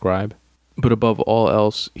 spuntoday.com/subscribe. But above all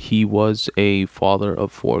else, he was a father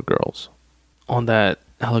of 4 girls. On that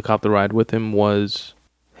helicopter ride with him was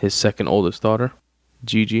his second oldest daughter,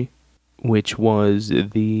 Gigi, which was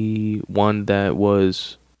the one that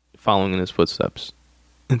was following in his footsteps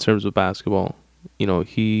in terms of basketball. I know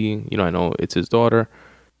it's his daughter,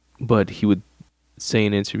 but he would say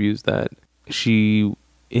in interviews that she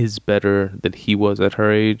is better than he was at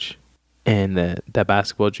her age, and that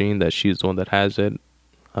basketball gene, that she's the one that has it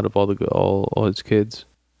out of all his kids.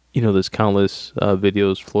 There's countless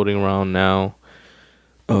videos floating around now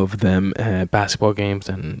of them at basketball games,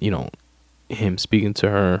 and him speaking to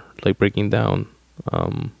her, breaking down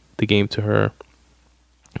the game to her,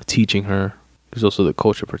 teaching her. He's also the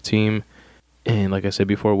coach of her team. And like I said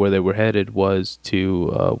before, where they were headed was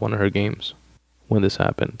to one of her games when this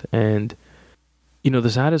happened. And, the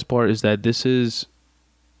saddest part is that this is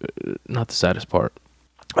not the saddest part.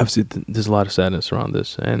 Obviously, there's a lot of sadness around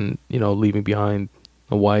this. And, leaving behind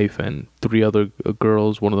a wife and 3 other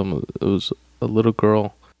girls. One of them was a little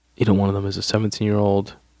girl. One of them is a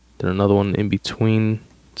 17-year-old. Then another one in between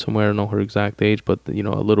somewhere. I don't know her exact age. But, a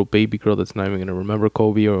little baby girl that's not even going to remember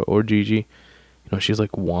Kobe or Gigi. She's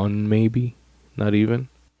 1 maybe. Not even.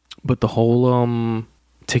 But the whole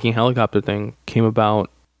taking helicopter thing came about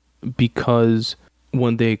because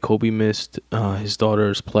one day Kobe missed his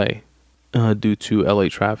daughter's play due to LA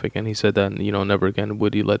traffic, and he said that, you know, never again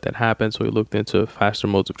would he let that happen. So he looked into faster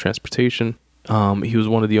modes of transportation. He was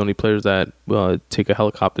one of the only players that take a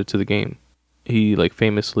helicopter to the game. He like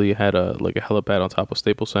famously had a helipad on top of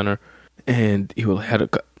Staples Center, and he had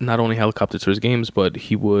not only helicopter to his games, but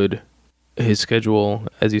his schedule,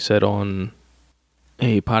 as he said on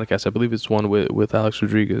a podcast, I believe it's one with Alex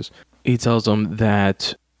Rodriguez, he tells them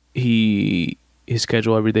that his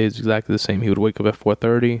schedule every day is exactly the same. He would wake up at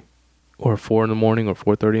 4:30 or 4 in the morning or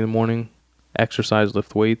 4:30 in the morning, exercise,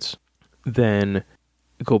 lift weights, then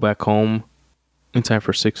go back home in time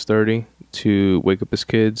for 6:30 to wake up his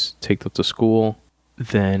kids, take them to school,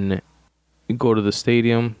 then go to the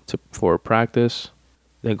stadium for practice,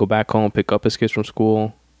 then go back home, pick up his kids from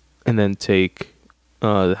school, and then take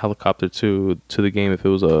the helicopter to the game if it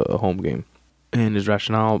was a home game. And his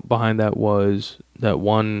rationale behind that was that,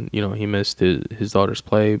 one, you know, he missed his daughter's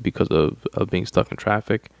play because of being stuck in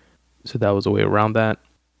traffic, so that was a way around that.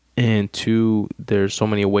 And two, there's so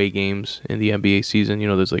many away games in the NBA season. You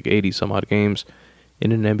know, there's like 80 some odd games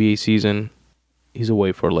in an NBA season. He's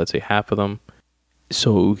away for, let's say, half of them.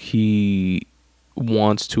 So he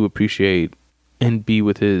wants to appreciate and be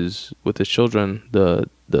with his children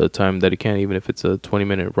the time that he can, even if it's a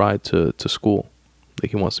 20-minute ride to school. Like,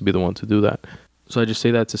 he wants to be the one to do that. So I just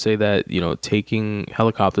say that to say that, you know, taking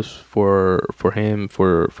helicopters for him,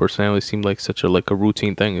 for his family, seemed like such a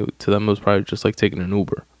routine thing. To them, it was probably just like taking an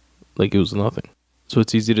Uber. Like, it was nothing. So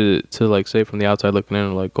it's easy to like say from the outside looking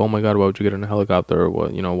in, like, oh my God, why would you get in a helicopter? Or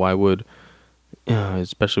what, you know, why would,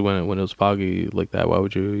 especially when it was foggy like that, why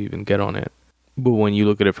would you even get on it? But when you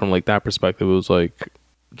look at it from like that perspective, it was like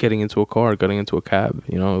getting into a car, getting into a cab.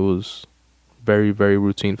 You know, it was very, very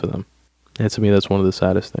routine for them. And to me, that's one of the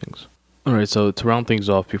saddest things. All right, so to round things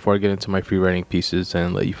off, before I get into my free writing pieces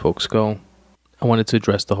and let you folks go, I wanted to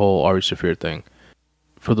address the whole Ari Shaffir thing.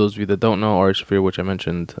 For those of you that don't know, Ari Shaffir, which I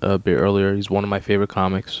mentioned a bit earlier, he's one of my favorite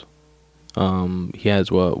comics. He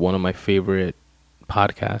has one of my favorite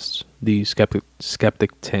podcasts, the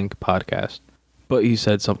Skeptic Tank podcast. But he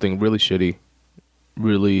said something really shitty,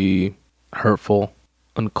 really hurtful,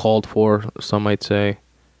 uncalled for, some might say,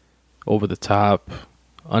 over the top,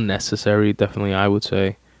 unnecessary, definitely I would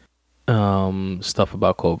say, stuff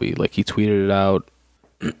about Kobe. Like, he tweeted it out.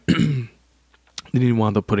 Then he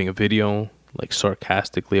wound up putting a video, like,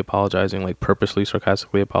 sarcastically apologizing, like purposely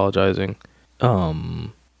sarcastically apologizing.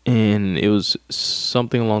 And it was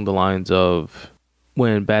something along the lines of,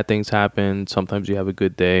 when bad things happen, sometimes you have a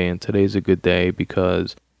good day, and today's a good day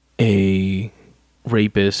because a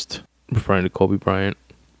rapist, referring to Kobe Bryant,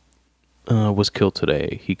 was killed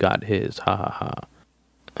today. He got his, ha ha ha.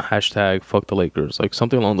 Hashtag fuck the Lakers, like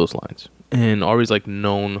something along those lines. And Ari's like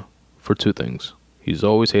known for two things. He's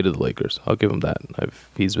always hated the Lakers. I'll give him that.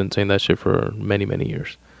 He's been saying that shit for many, many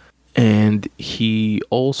years. And he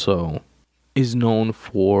also is known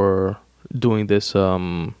for doing this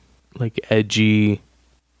like edgy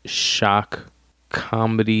shock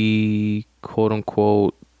comedy, quote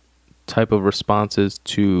unquote, type of responses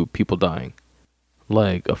to people dying.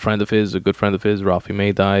 Like, a friend of his, a good friend of his, Ralphie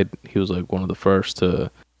May, died. He was like one of the first to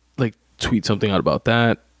like tweet something out about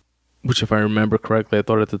that, which, if I remember correctly, I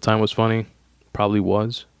thought at the time was funny. Probably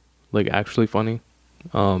was, like, actually funny.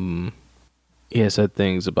 He has said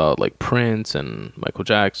things about like Prince and Michael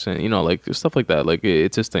Jackson, you know, like stuff like that. Like,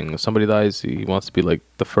 it's his thing. If somebody dies, he wants to be like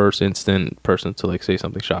the first instant person to like say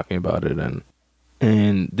something shocking about it,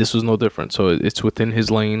 and this was no different. So it's within his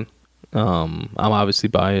lane. I'm obviously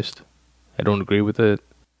biased. I don't agree with it.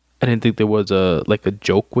 I didn't think there was a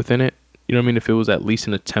joke within it. You know what I mean? If it was at least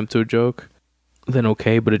an attempt to a joke, then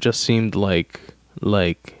okay. But it just seemed like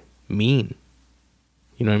mean.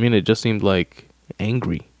 You know what I mean? It just seemed like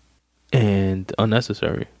angry and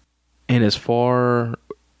unnecessary. And as far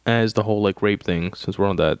as the whole like rape thing, since we're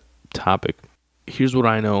on that topic, here's what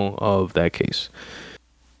I know of that case,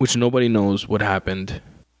 which nobody knows what happened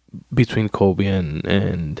between Kobe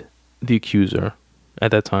and the accuser at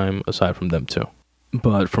that time, aside from them two.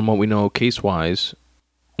 But from what we know, case-wise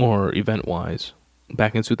or event-wise,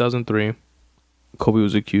 back in 2003, Kobe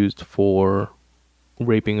was accused for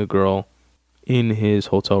raping a girl in his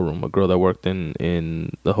hotel room, a girl that worked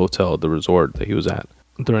in the hotel, the resort that he was at,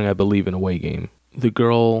 during, I believe, an away game. The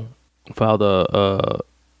girl filed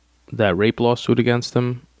that rape lawsuit against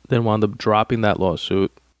him, then wound up dropping that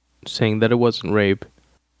lawsuit, saying that it wasn't rape,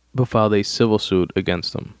 but filed a civil suit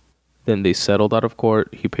against him. Then they settled out of court.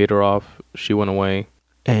 He paid her off. She went away.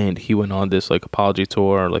 And he went on this like apology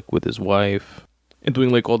tour, like with his wife, and doing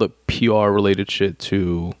like all the PR related shit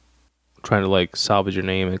to trying to like salvage your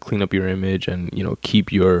name and clean up your image and, you know,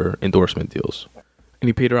 keep your endorsement deals. And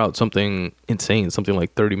he paid her out something insane, something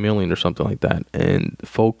like 30 million or something like that. And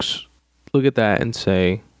folks look at that and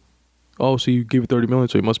say, oh, so you gave it 30 million,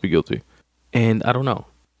 so he must be guilty. And I don't know.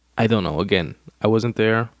 Again, I wasn't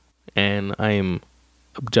there, and I am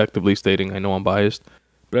objectively stating, I know I'm biased,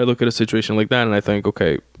 but I look at a situation like that and I think,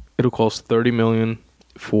 okay, it'll cost 30 million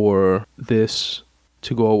for this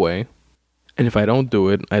to go away. And if I don't do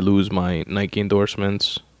it, I lose my Nike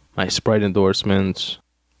endorsements, my Sprite endorsements,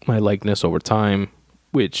 my likeness over time,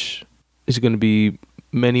 which is going to be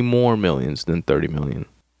many more millions than 30 million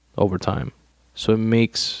over time. So it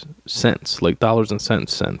makes sense, like dollars and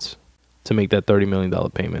cents sense, to make that $30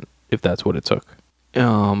 million payment, if that's what it took.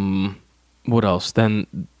 What else?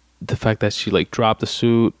 Then the fact that she like dropped the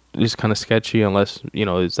suit is kind of sketchy, unless, you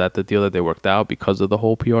know, is that the deal that they worked out because of the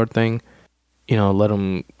whole PR thing? You know, let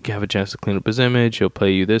him have a chance to clean up his image. He'll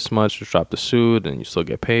pay you this much to drop the suit and you still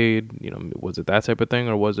get paid. You know, was it that type of thing,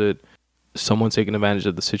 or was it someone taking advantage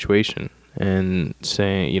of the situation and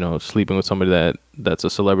saying, you know, sleeping with somebody that's a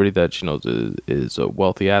celebrity that she knows is a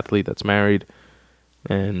wealthy athlete that's married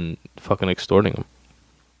and fucking extorting him?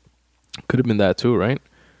 Could have been that too, right?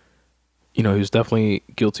 You know, he was definitely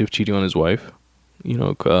guilty of cheating on his wife. You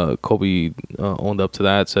know, Kobe owned up to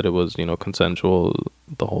that, said it was, you know, consensual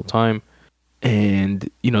the whole time. And,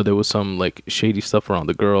 you know, there was some like shady stuff around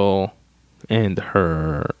the girl and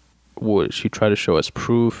her, what she tried to show as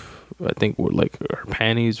proof, I think were like her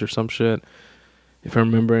panties or some shit. If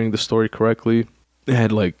I'm remembering the story correctly, it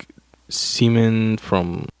had like semen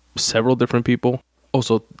from several different people.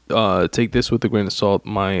 Also, take this with a grain of salt.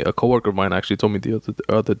 A coworker of mine actually told me the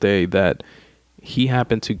other day that he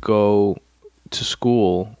happened to go to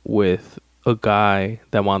school with a guy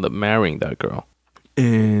that wound up marrying that girl.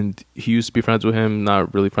 And he used to be friends with him,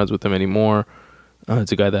 not really friends with him anymore.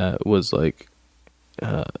 It's a guy that was like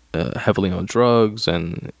heavily on drugs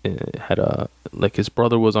and had like his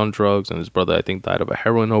brother was on drugs, and his brother, I think, died of a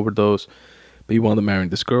heroin overdose. But he wound up marrying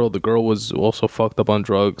this girl. The girl was also fucked up on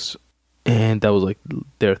drugs, and that was like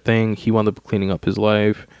their thing. He wound up cleaning up his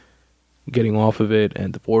life, getting off of it,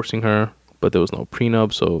 and divorcing her. But there was no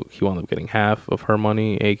prenup, so he wound up getting half of her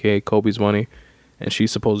money, aka Kobe's money. And she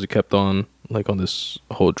supposedly kept on like on this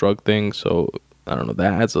whole drug thing. So I don't know,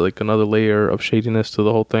 that adds like another layer of shadiness to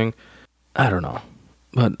the whole thing. I don't know.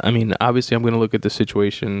 But I mean, obviously I'm going to look at the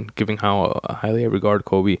situation, given how highly I regard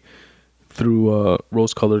Kobe, through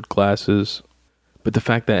rose-colored glasses. But the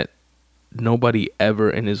fact that nobody ever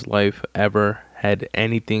in his life ever had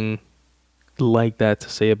anything like that to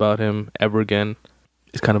say about him ever again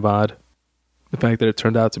is kind of odd. The fact that it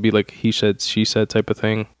turned out to be like he said, she said type of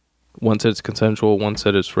thing. One said it's consensual, one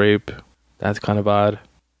said it's rape. That's kind of odd.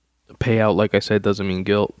 Payout, like I said, doesn't mean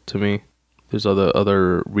guilt to me. There's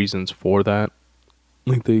other reasons for that,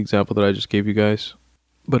 like the example that I just gave you guys.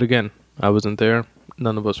 But again, I wasn't there.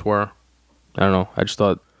 None of us were. I don't know. I just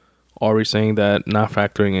thought Ari saying that, not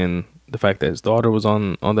factoring in the fact that his daughter was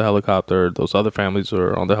on the helicopter, those other families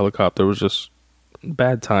were on the helicopter, was just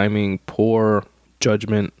bad timing, poor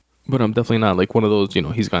judgment. But I'm definitely not like one of those, you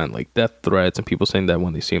know, he's gotten like death threats and people saying that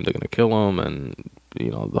when they see him, they're going to kill him, and,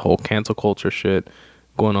 you know, the whole cancel culture shit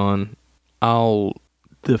going on. I'll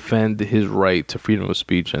defend his right to freedom of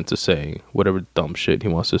speech and to say whatever dumb shit he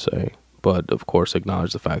wants to say. But, of course,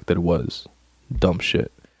 acknowledge the fact that it was dumb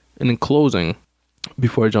shit. And in closing,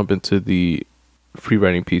 before I jump into the free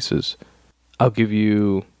writing pieces, I'll give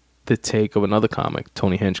you the take of another comic,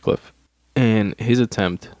 Tony Hinchcliffe, and his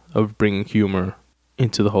attempt of bringing humor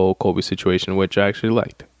into the whole Kobe situation, which I actually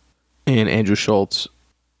liked. And Andrew Schultz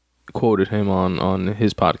quoted him on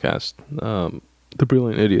his podcast, The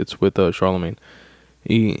Brilliant Idiots with Charlemagne.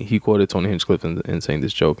 He quoted Tony Hinchcliffe in saying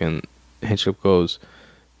this joke, and Hinchcliffe goes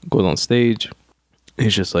on stage.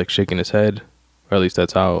 He's just like shaking his head, or at least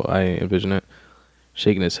that's how I envision it,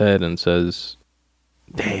 shaking his head and says,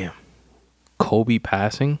 "Damn, Kobe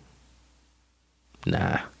passing?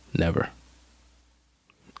 Nah, never."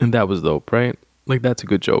 And that was dope, right? Like, that's a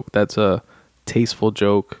good joke. That's a tasteful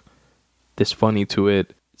joke. There's funny to it.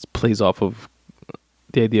 It plays off of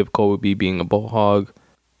the idea of Kobe being a ball hog,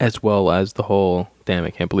 as well as the whole, damn, I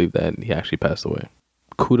can't believe that he actually passed away.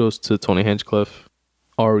 Kudos to Tony Hinchcliffe.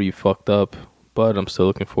 Ari, you fucked up, but I'm still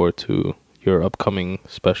looking forward to your upcoming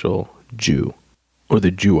special Jew, or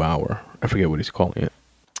the Jew Hour. I forget what he's calling it.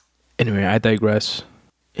 Anyway, I digress.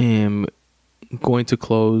 I'm going to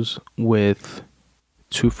close with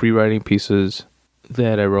 2 free writing pieces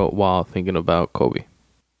that I wrote while thinking about Kobe.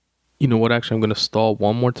 You know what? Actually, I'm going to stall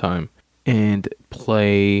one more time and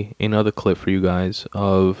play another clip for you guys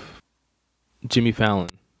of Jimmy Fallon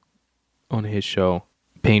on his show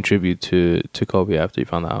paying tribute to Kobe after he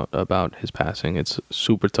found out about his passing. It's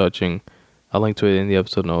super touching. I'll link to it in the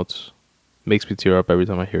episode notes. Makes me tear up every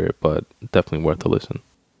time I hear it, but definitely worth a listen.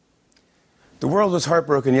 The world was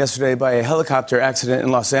heartbroken yesterday by a helicopter accident in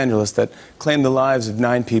Los Angeles that claimed the lives of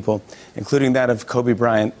 9 people, including that of Kobe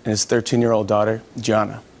Bryant and his 13-year-old daughter,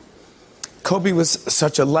 Gianna. Kobe was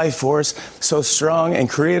such a life force, so strong and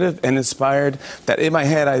creative and inspired that in my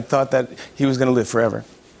head I thought that he was going to live forever.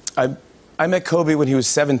 I met Kobe when he was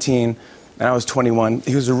 17 and I was 21.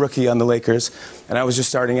 He was a rookie on the Lakers, and I was just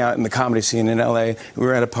starting out in the comedy scene in LA. We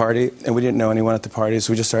were at a party, and we didn't know anyone at the party,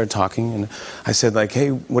 so we just started talking. And I said, like, hey,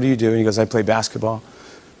 what do you do? And he goes, I play basketball.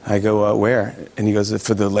 I go, where? And he goes,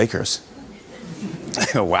 for the Lakers. I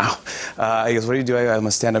go, wow. He goes, what do you do? I'm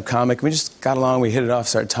a stand-up comic. We just got along. We hit it off,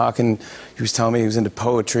 started talking. He was telling me he was into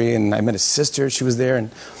poetry, and I met his sister. She was there.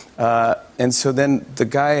 And so then the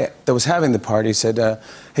guy that was having the party said,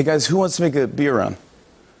 hey, guys, who wants to make a beer run?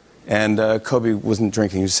 And Kobe wasn't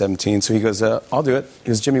drinking. He was 17. So he goes, I'll do it. He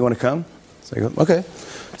goes, Jimmy, you want to come? So I go, okay.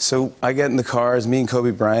 So I get in the car, it's me and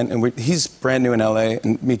Kobe Bryant, and he's brand new in LA,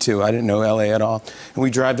 and me too. I didn't know LA at all. And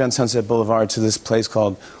we drive down Sunset Boulevard to this place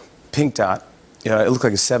called Pink Dot. It looked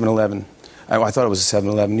like a 7-Eleven. I thought it was a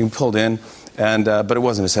 7-Eleven. You pulled in, but it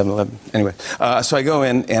wasn't a 7-Eleven. Anyway, so I go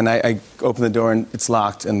in, and I open the door, and it's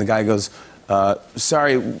locked. And the guy goes,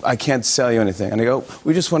 sorry, I can't sell you anything. And I go,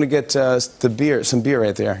 we just want to get some beer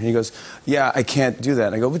right there. And he goes, yeah, I can't do that.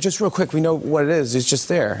 And I go, but just real quick, we know what it is. It's just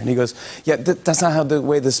there. And he goes, yeah, that's not how the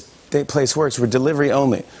way this place works. We're delivery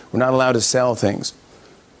only. We're not allowed to sell things.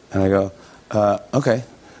 And I go, okay.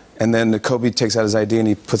 And then Kobe takes out his ID and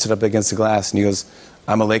he puts it up against the glass and he goes,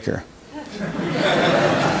 I'm a Laker.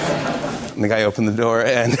 And the guy opened the door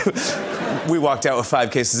and we walked out with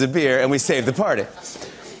 5 cases of beer and we saved the party.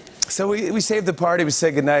 So we saved the party, we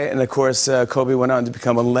said goodnight, and of course, Kobe went on to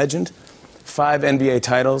become a legend. 5 NBA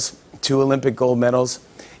titles, 2 Olympic gold medals,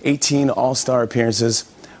 18 All-Star appearances,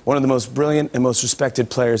 one of the most brilliant and most respected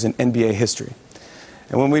players in NBA history.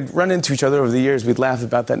 And when we'd run into each other over the years, we'd laugh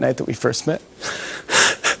about that night that we first met.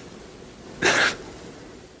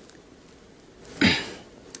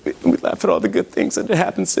 We'd laugh at all the good things that had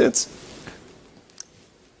happened since.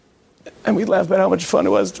 And we laugh about how much fun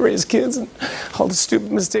it was to raise kids and all the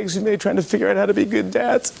stupid mistakes we made trying to figure out how to be good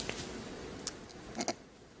dads.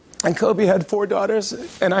 And Kobe had 4 daughters,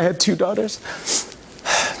 and I had 2 daughters.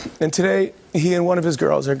 And today, he and one of his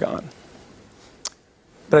girls are gone.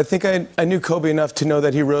 But I think I knew Kobe enough to know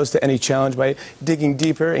that he rose to any challenge by digging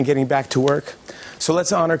deeper and getting back to work. So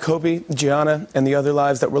let's honor Kobe, Gianna, and the other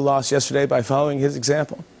lives that were lost yesterday by following his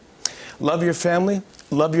example. Love your family,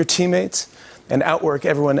 love your teammates, and outwork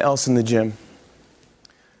everyone else in the gym.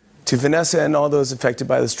 To Vanessa and all those affected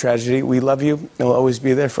by this tragedy, we love you and we'll always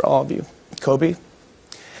be there for all of you. Kobe,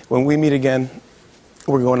 when we meet again,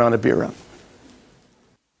 we're going on a beer run.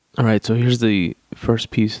 All right, so here's the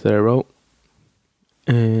first piece that I wrote.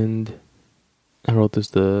 And I wrote this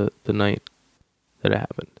the night that it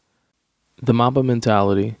happened. The Mamba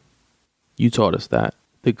mentality, you taught us that.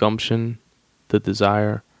 The gumption, the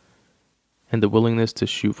desire, and the willingness to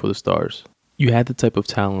shoot for the stars. You had the type of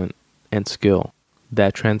talent and skill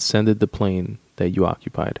that transcended the plane that you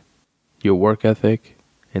occupied. Your work ethic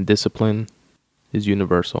and discipline is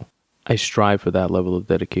universal. I strive for that level of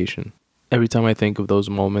dedication. Every time I think of those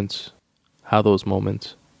moments, how those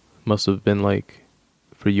moments must have been like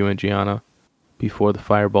for you and Gianna before the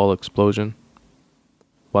fireball explosion,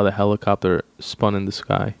 while the helicopter spun in the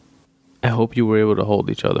sky. I hope you were able to hold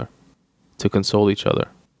each other, to console each other,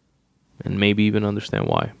 and maybe even understand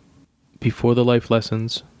why. Before the life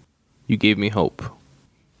lessons, you gave me hope,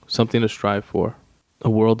 something to strive for.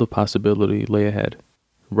 A world of possibility lay ahead,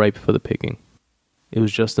 ripe for the picking. It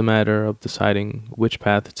was just a matter of deciding which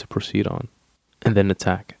path to proceed on, and then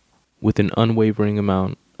attack, with an unwavering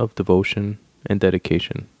amount of devotion and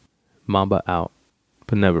dedication. Mamba out,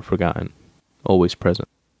 but never forgotten, always present.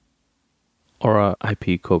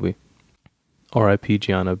 R.I.P. Kobe. R.I.P.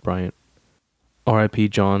 Gianna Bryant. R.I.P.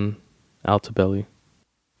 John Altobelli.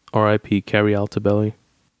 R.I.P. Carrie Altobelli.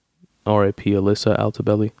 R.I.P. Alyssa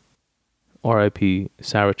Altobelli. R.I.P.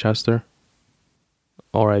 Sarah Chester.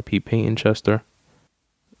 R.I.P. Peyton Chester.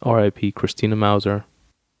 R.I.P. Christina Mauser.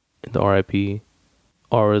 And R.I.P.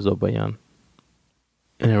 Ara Zobayan.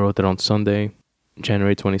 And I wrote that on Sunday,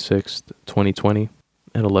 January 26th, 2020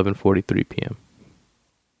 at 11:43 p.m.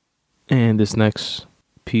 And this next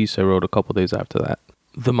piece I wrote a couple days after that.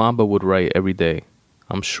 The Mamba would write every day,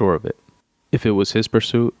 I'm sure of it. If it was his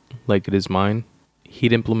pursuit, like it is mine,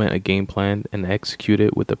 he'd implement a game plan and execute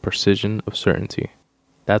it with the precision of certainty.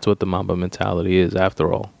 That's what the Mamba mentality is,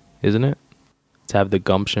 after all, isn't it? To have the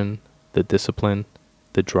gumption, the discipline,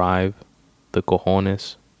 the drive, the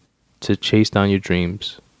cojones to chase down your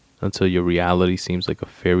dreams until your reality seems like a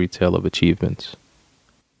fairy tale of achievements.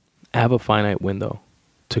 I have a finite window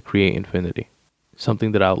to create infinity,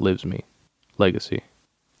 something that outlives me, legacy.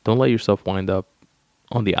 Don't let yourself wind up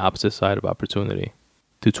on the opposite side of opportunity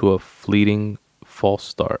due to a fleeting false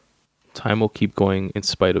start. Time will keep going in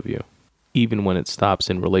spite of you, even when it stops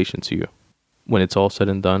in relation to you. When it's all said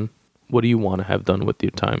and done, what do you want to have done with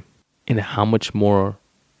your time? And how much more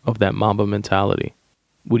of that Mamba mentality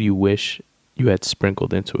would you wish you had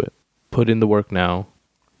sprinkled into it? Put in the work now,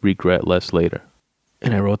 regret less later.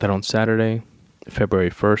 And I wrote that on Saturday, February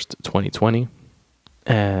 1st, 2020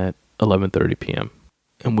 at 11:30 p.m.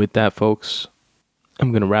 And with that, folks,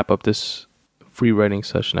 I'm going to wrap up this free writing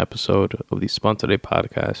session episode of the Spun Today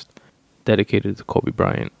Podcast dedicated to Kobe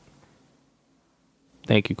Bryant.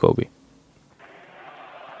 Thank you, Kobe.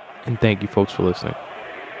 And thank you, folks, for listening.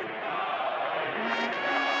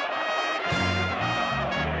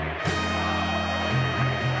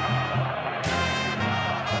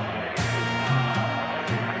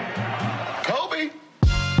 Kobe!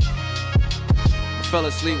 Fell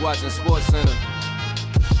asleep watching Sports Center.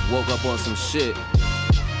 Woke up on some shit.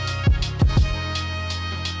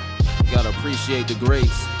 Gotta appreciate the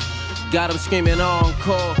greats. Got them screaming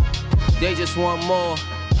encore. They just want more.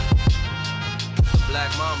 The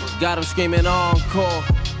Black Mamba. Got them screaming encore.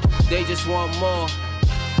 They just want more.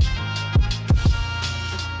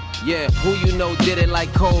 Yeah, who you know did it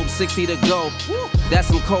like Kobe, 60 to go. That's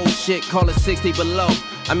some cold shit, call it 60 below.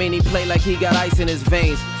 I mean, he play like he got ice in his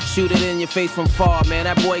veins. Shoot it in your face from far, man,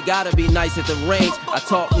 that boy gotta be nice at the range. I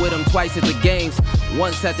talked with him twice at the games,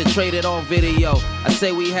 once had to trade it on video. I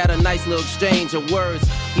say we had a nice little exchange of words.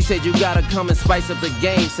 He said you gotta come and spice up the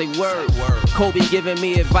game, say word. Kobe giving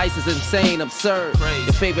me advice is insane, absurd. Crazy.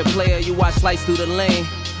 Your favorite player you watch slice through the lane.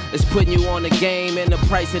 It's putting you on the game and the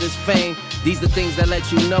price of this fame. These the things that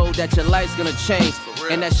let you know that your life's gonna change.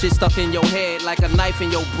 And that shit stuck in your head like a knife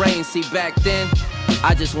in your brain. See, back then,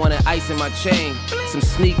 I just wanted ice in my chain. Some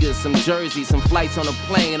sneakers, some jerseys, some flights on a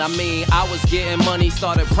plane. I mean, I was getting money,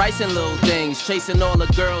 started pricing little things. Chasing all the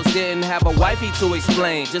girls, didn't have a wifey to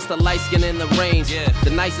explain. Just a light skin in the range, yeah. The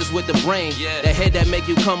nicest with the brain, yeah. The head that make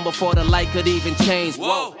you come before the light could even change.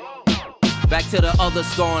 Whoa. Back to the other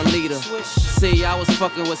scoring leader. See, I was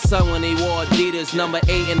fucking with son when he wore Adidas, number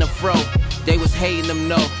 8 in the fro. They was hating them,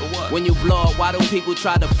 no. When you blow up, why do people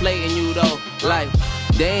try to flating you, though? Like,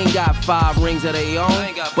 they ain't got 5 rings of their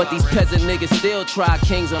own, but these peasant niggas still try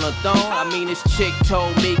kings on a throne. I mean, this chick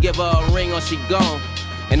told me give her a ring or she gone.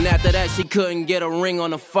 And after that, she couldn't get a ring on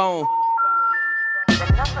the phone.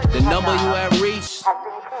 The number you had reached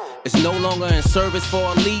is no longer in service for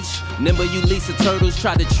a leech. Remember you Lisa Turtles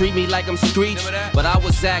tried to treat me like I'm Screech, but I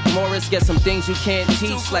was Zach Morris, get some things you can't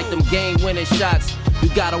teach, like them game-winning shots. You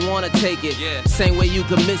gotta wanna take it. Same way you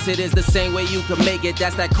can miss it is the same way you can make it.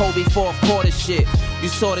 That's that Kobe fourth quarter shit. You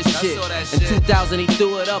saw this shit. In 2000 he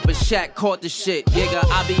threw it up and Shaq caught the shit. Yeah,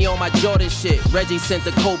 I be on my Jordan shit. Reggie sent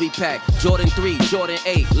the Kobe pack. Jordan 3, Jordan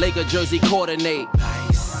 8, Laker jersey coordinate.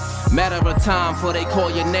 Nice. Matter of time before they call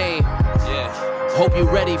your name. Yeah. Hope you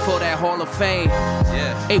ready for that Hall of Fame.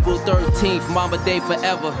 Yeah. April 13th, Mamba Day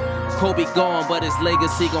forever. Kobe gone, but his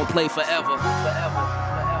legacy gon' play forever.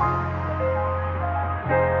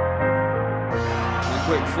 A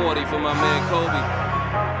quick 40 for my man Kobe.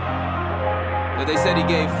 But they said he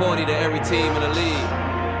gave 40 to every team in the league.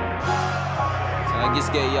 So I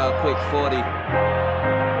just gave y'all a quick 40. You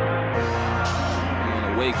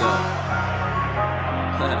wanna wake up.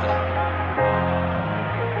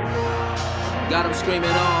 Got them screaming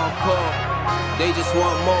encore, they just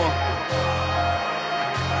want more.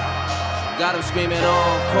 Got them screaming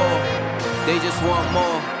encore, they just want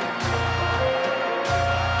more.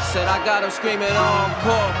 Said I got them screaming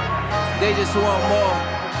encore, they just want more.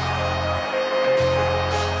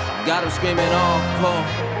 Got them screaming encore,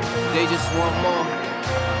 they just want more.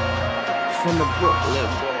 From the Brooklyn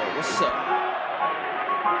boy, what's up?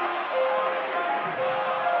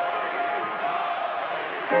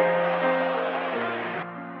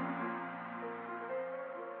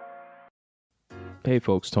 Hey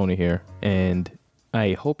folks, Tony here, and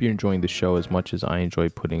I hope you're enjoying the show as much as I enjoy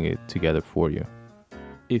putting it together for you.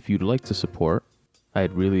 If you'd like to support,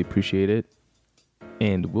 I'd really appreciate it,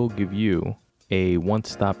 and we'll give you a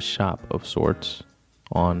one-stop shop of sorts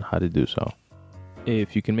on how to do so.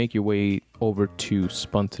 If you can make your way over to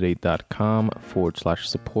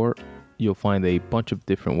spuntoday.com/support, you'll find a bunch of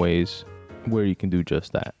different ways where you can do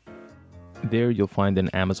just that. There you'll find an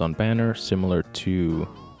Amazon banner similar to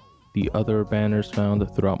the other banners found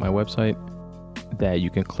throughout my website that you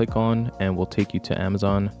can click on and will take you to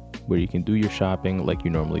Amazon, where you can do your shopping like you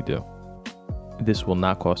normally do. This will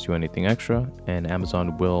not cost you anything extra, and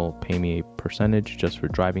Amazon will pay me a percentage just for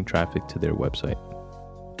driving traffic to their website.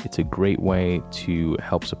 It's a great way to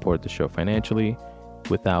help support the show financially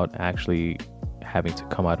without actually having to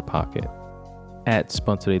come out of pocket. At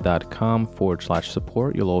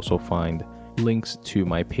spuntoday.com/support, you'll also find links to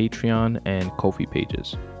my Patreon and Ko-fi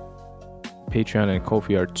pages. Patreon and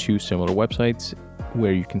Ko-fi are two similar websites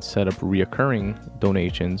where you can set up reoccurring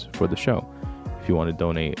donations for the show. If you want to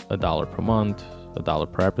donate $1 per month, $1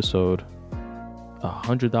 per episode,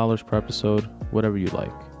 $100 per episode, whatever you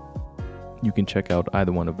like, you can check out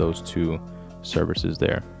either one of those two services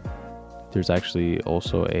there. There's actually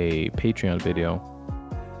also a Patreon video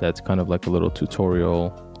that's kind of like a little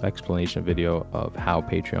tutorial explanation video of how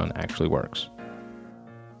Patreon actually works.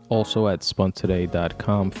 Also at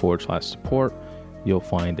spuntoday.com/support, you'll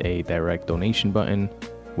find a direct donation button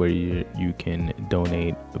where you can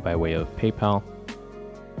donate by way of PayPal.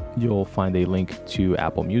 You'll find a link to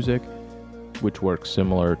Apple Music, which works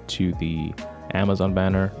similar to the Amazon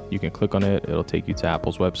banner. You can click on it, it'll take you to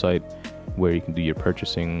Apple's website where you can do your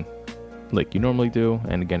purchasing like you normally do.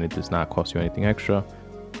 And again, it does not cost you anything extra,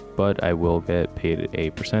 but I will get paid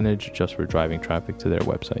a percentage just for driving traffic to their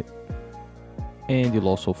website. And you'll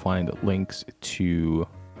also find links to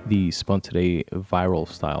the Spun Today Viral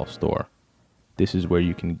Style store. This is where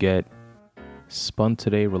you can get Spun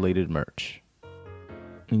Today related merch.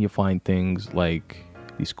 And you'll find things like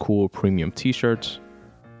these cool premium t-shirts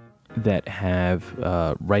that have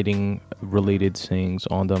writing related sayings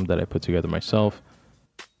on them that I put together myself.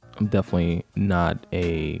 I'm definitely not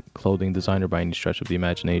a clothing designer by any stretch of the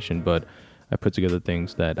imagination, but I put together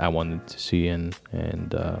things that I wanted to see and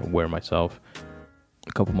wear myself.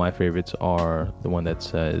 A couple of my favorites are the one that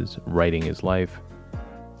says "Writing is life,"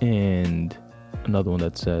 and another one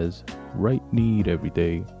that says "Write need every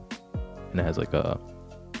day," and it has like a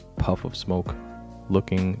puff of smoke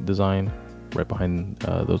looking design right behind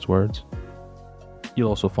those words. You'll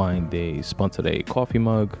also find a Spun Today coffee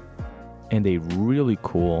mug and a really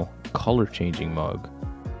cool color changing mug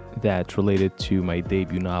that's related to my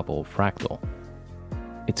debut novel, Fractal.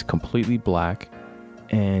 It's completely black,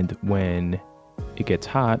 and when it gets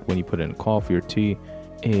hot, when you put it in coffee or tea,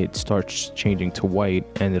 it starts changing to white,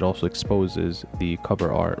 and it also exposes the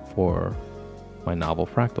cover art for my novel,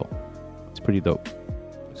 Fractal. It's pretty dope.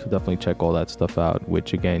 So definitely check all that stuff out,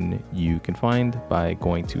 which again, you can find by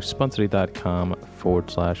going to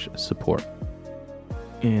spuntoday.com/support.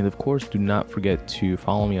 And of course, do not forget to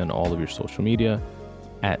follow me on all of your social media,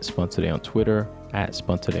 at Spun Today on Twitter, at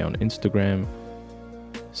Spun Today on Instagram.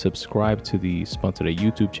 Subscribe to the Spun Today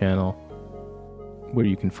YouTube channel, where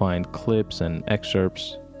you can find clips and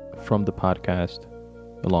excerpts from the podcast,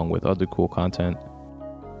 along with other cool content.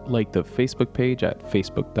 Like the Facebook page at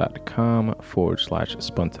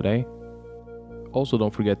facebook.com/Spun Today. Also,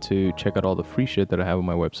 don't forget to check out all the free shit that I have on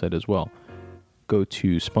my website as well. Go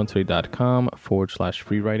to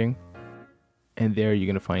spuntoday.com/freewriting. And there you're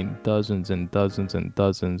going to find dozens and dozens and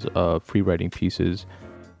dozens of free writing pieces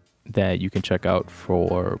that you can check out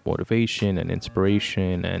for motivation and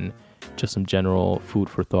inspiration and just some general food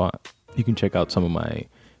for thought. You can check out some of my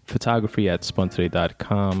photography at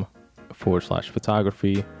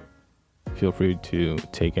spuntoday.com/photography. Feel free to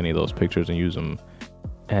take any of those pictures and use them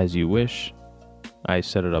as you wish. I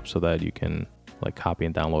set it up so that you can like copy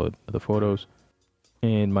and download the photos.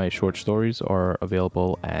 And my short stories are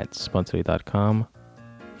available at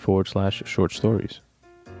spuntoday.com/short stories.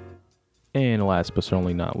 And last but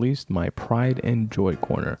certainly not least, my Pride and Joy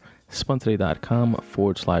Corner,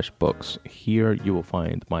 spuntoday.com/books. Here you will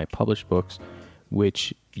find my published books,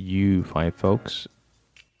 which you fine folks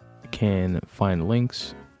can find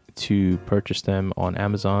links to purchase them on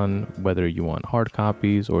Amazon, whether you want hard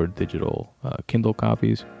copies or digital Kindle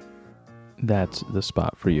copies. That's the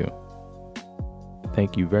spot for you.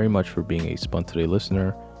 Thank you very much for being a Spun Today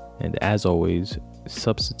listener, and as always,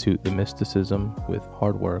 substitute the mysticism with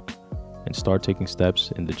hard work and start taking steps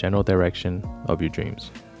in the general direction of your dreams.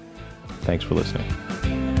 Thanks for listening.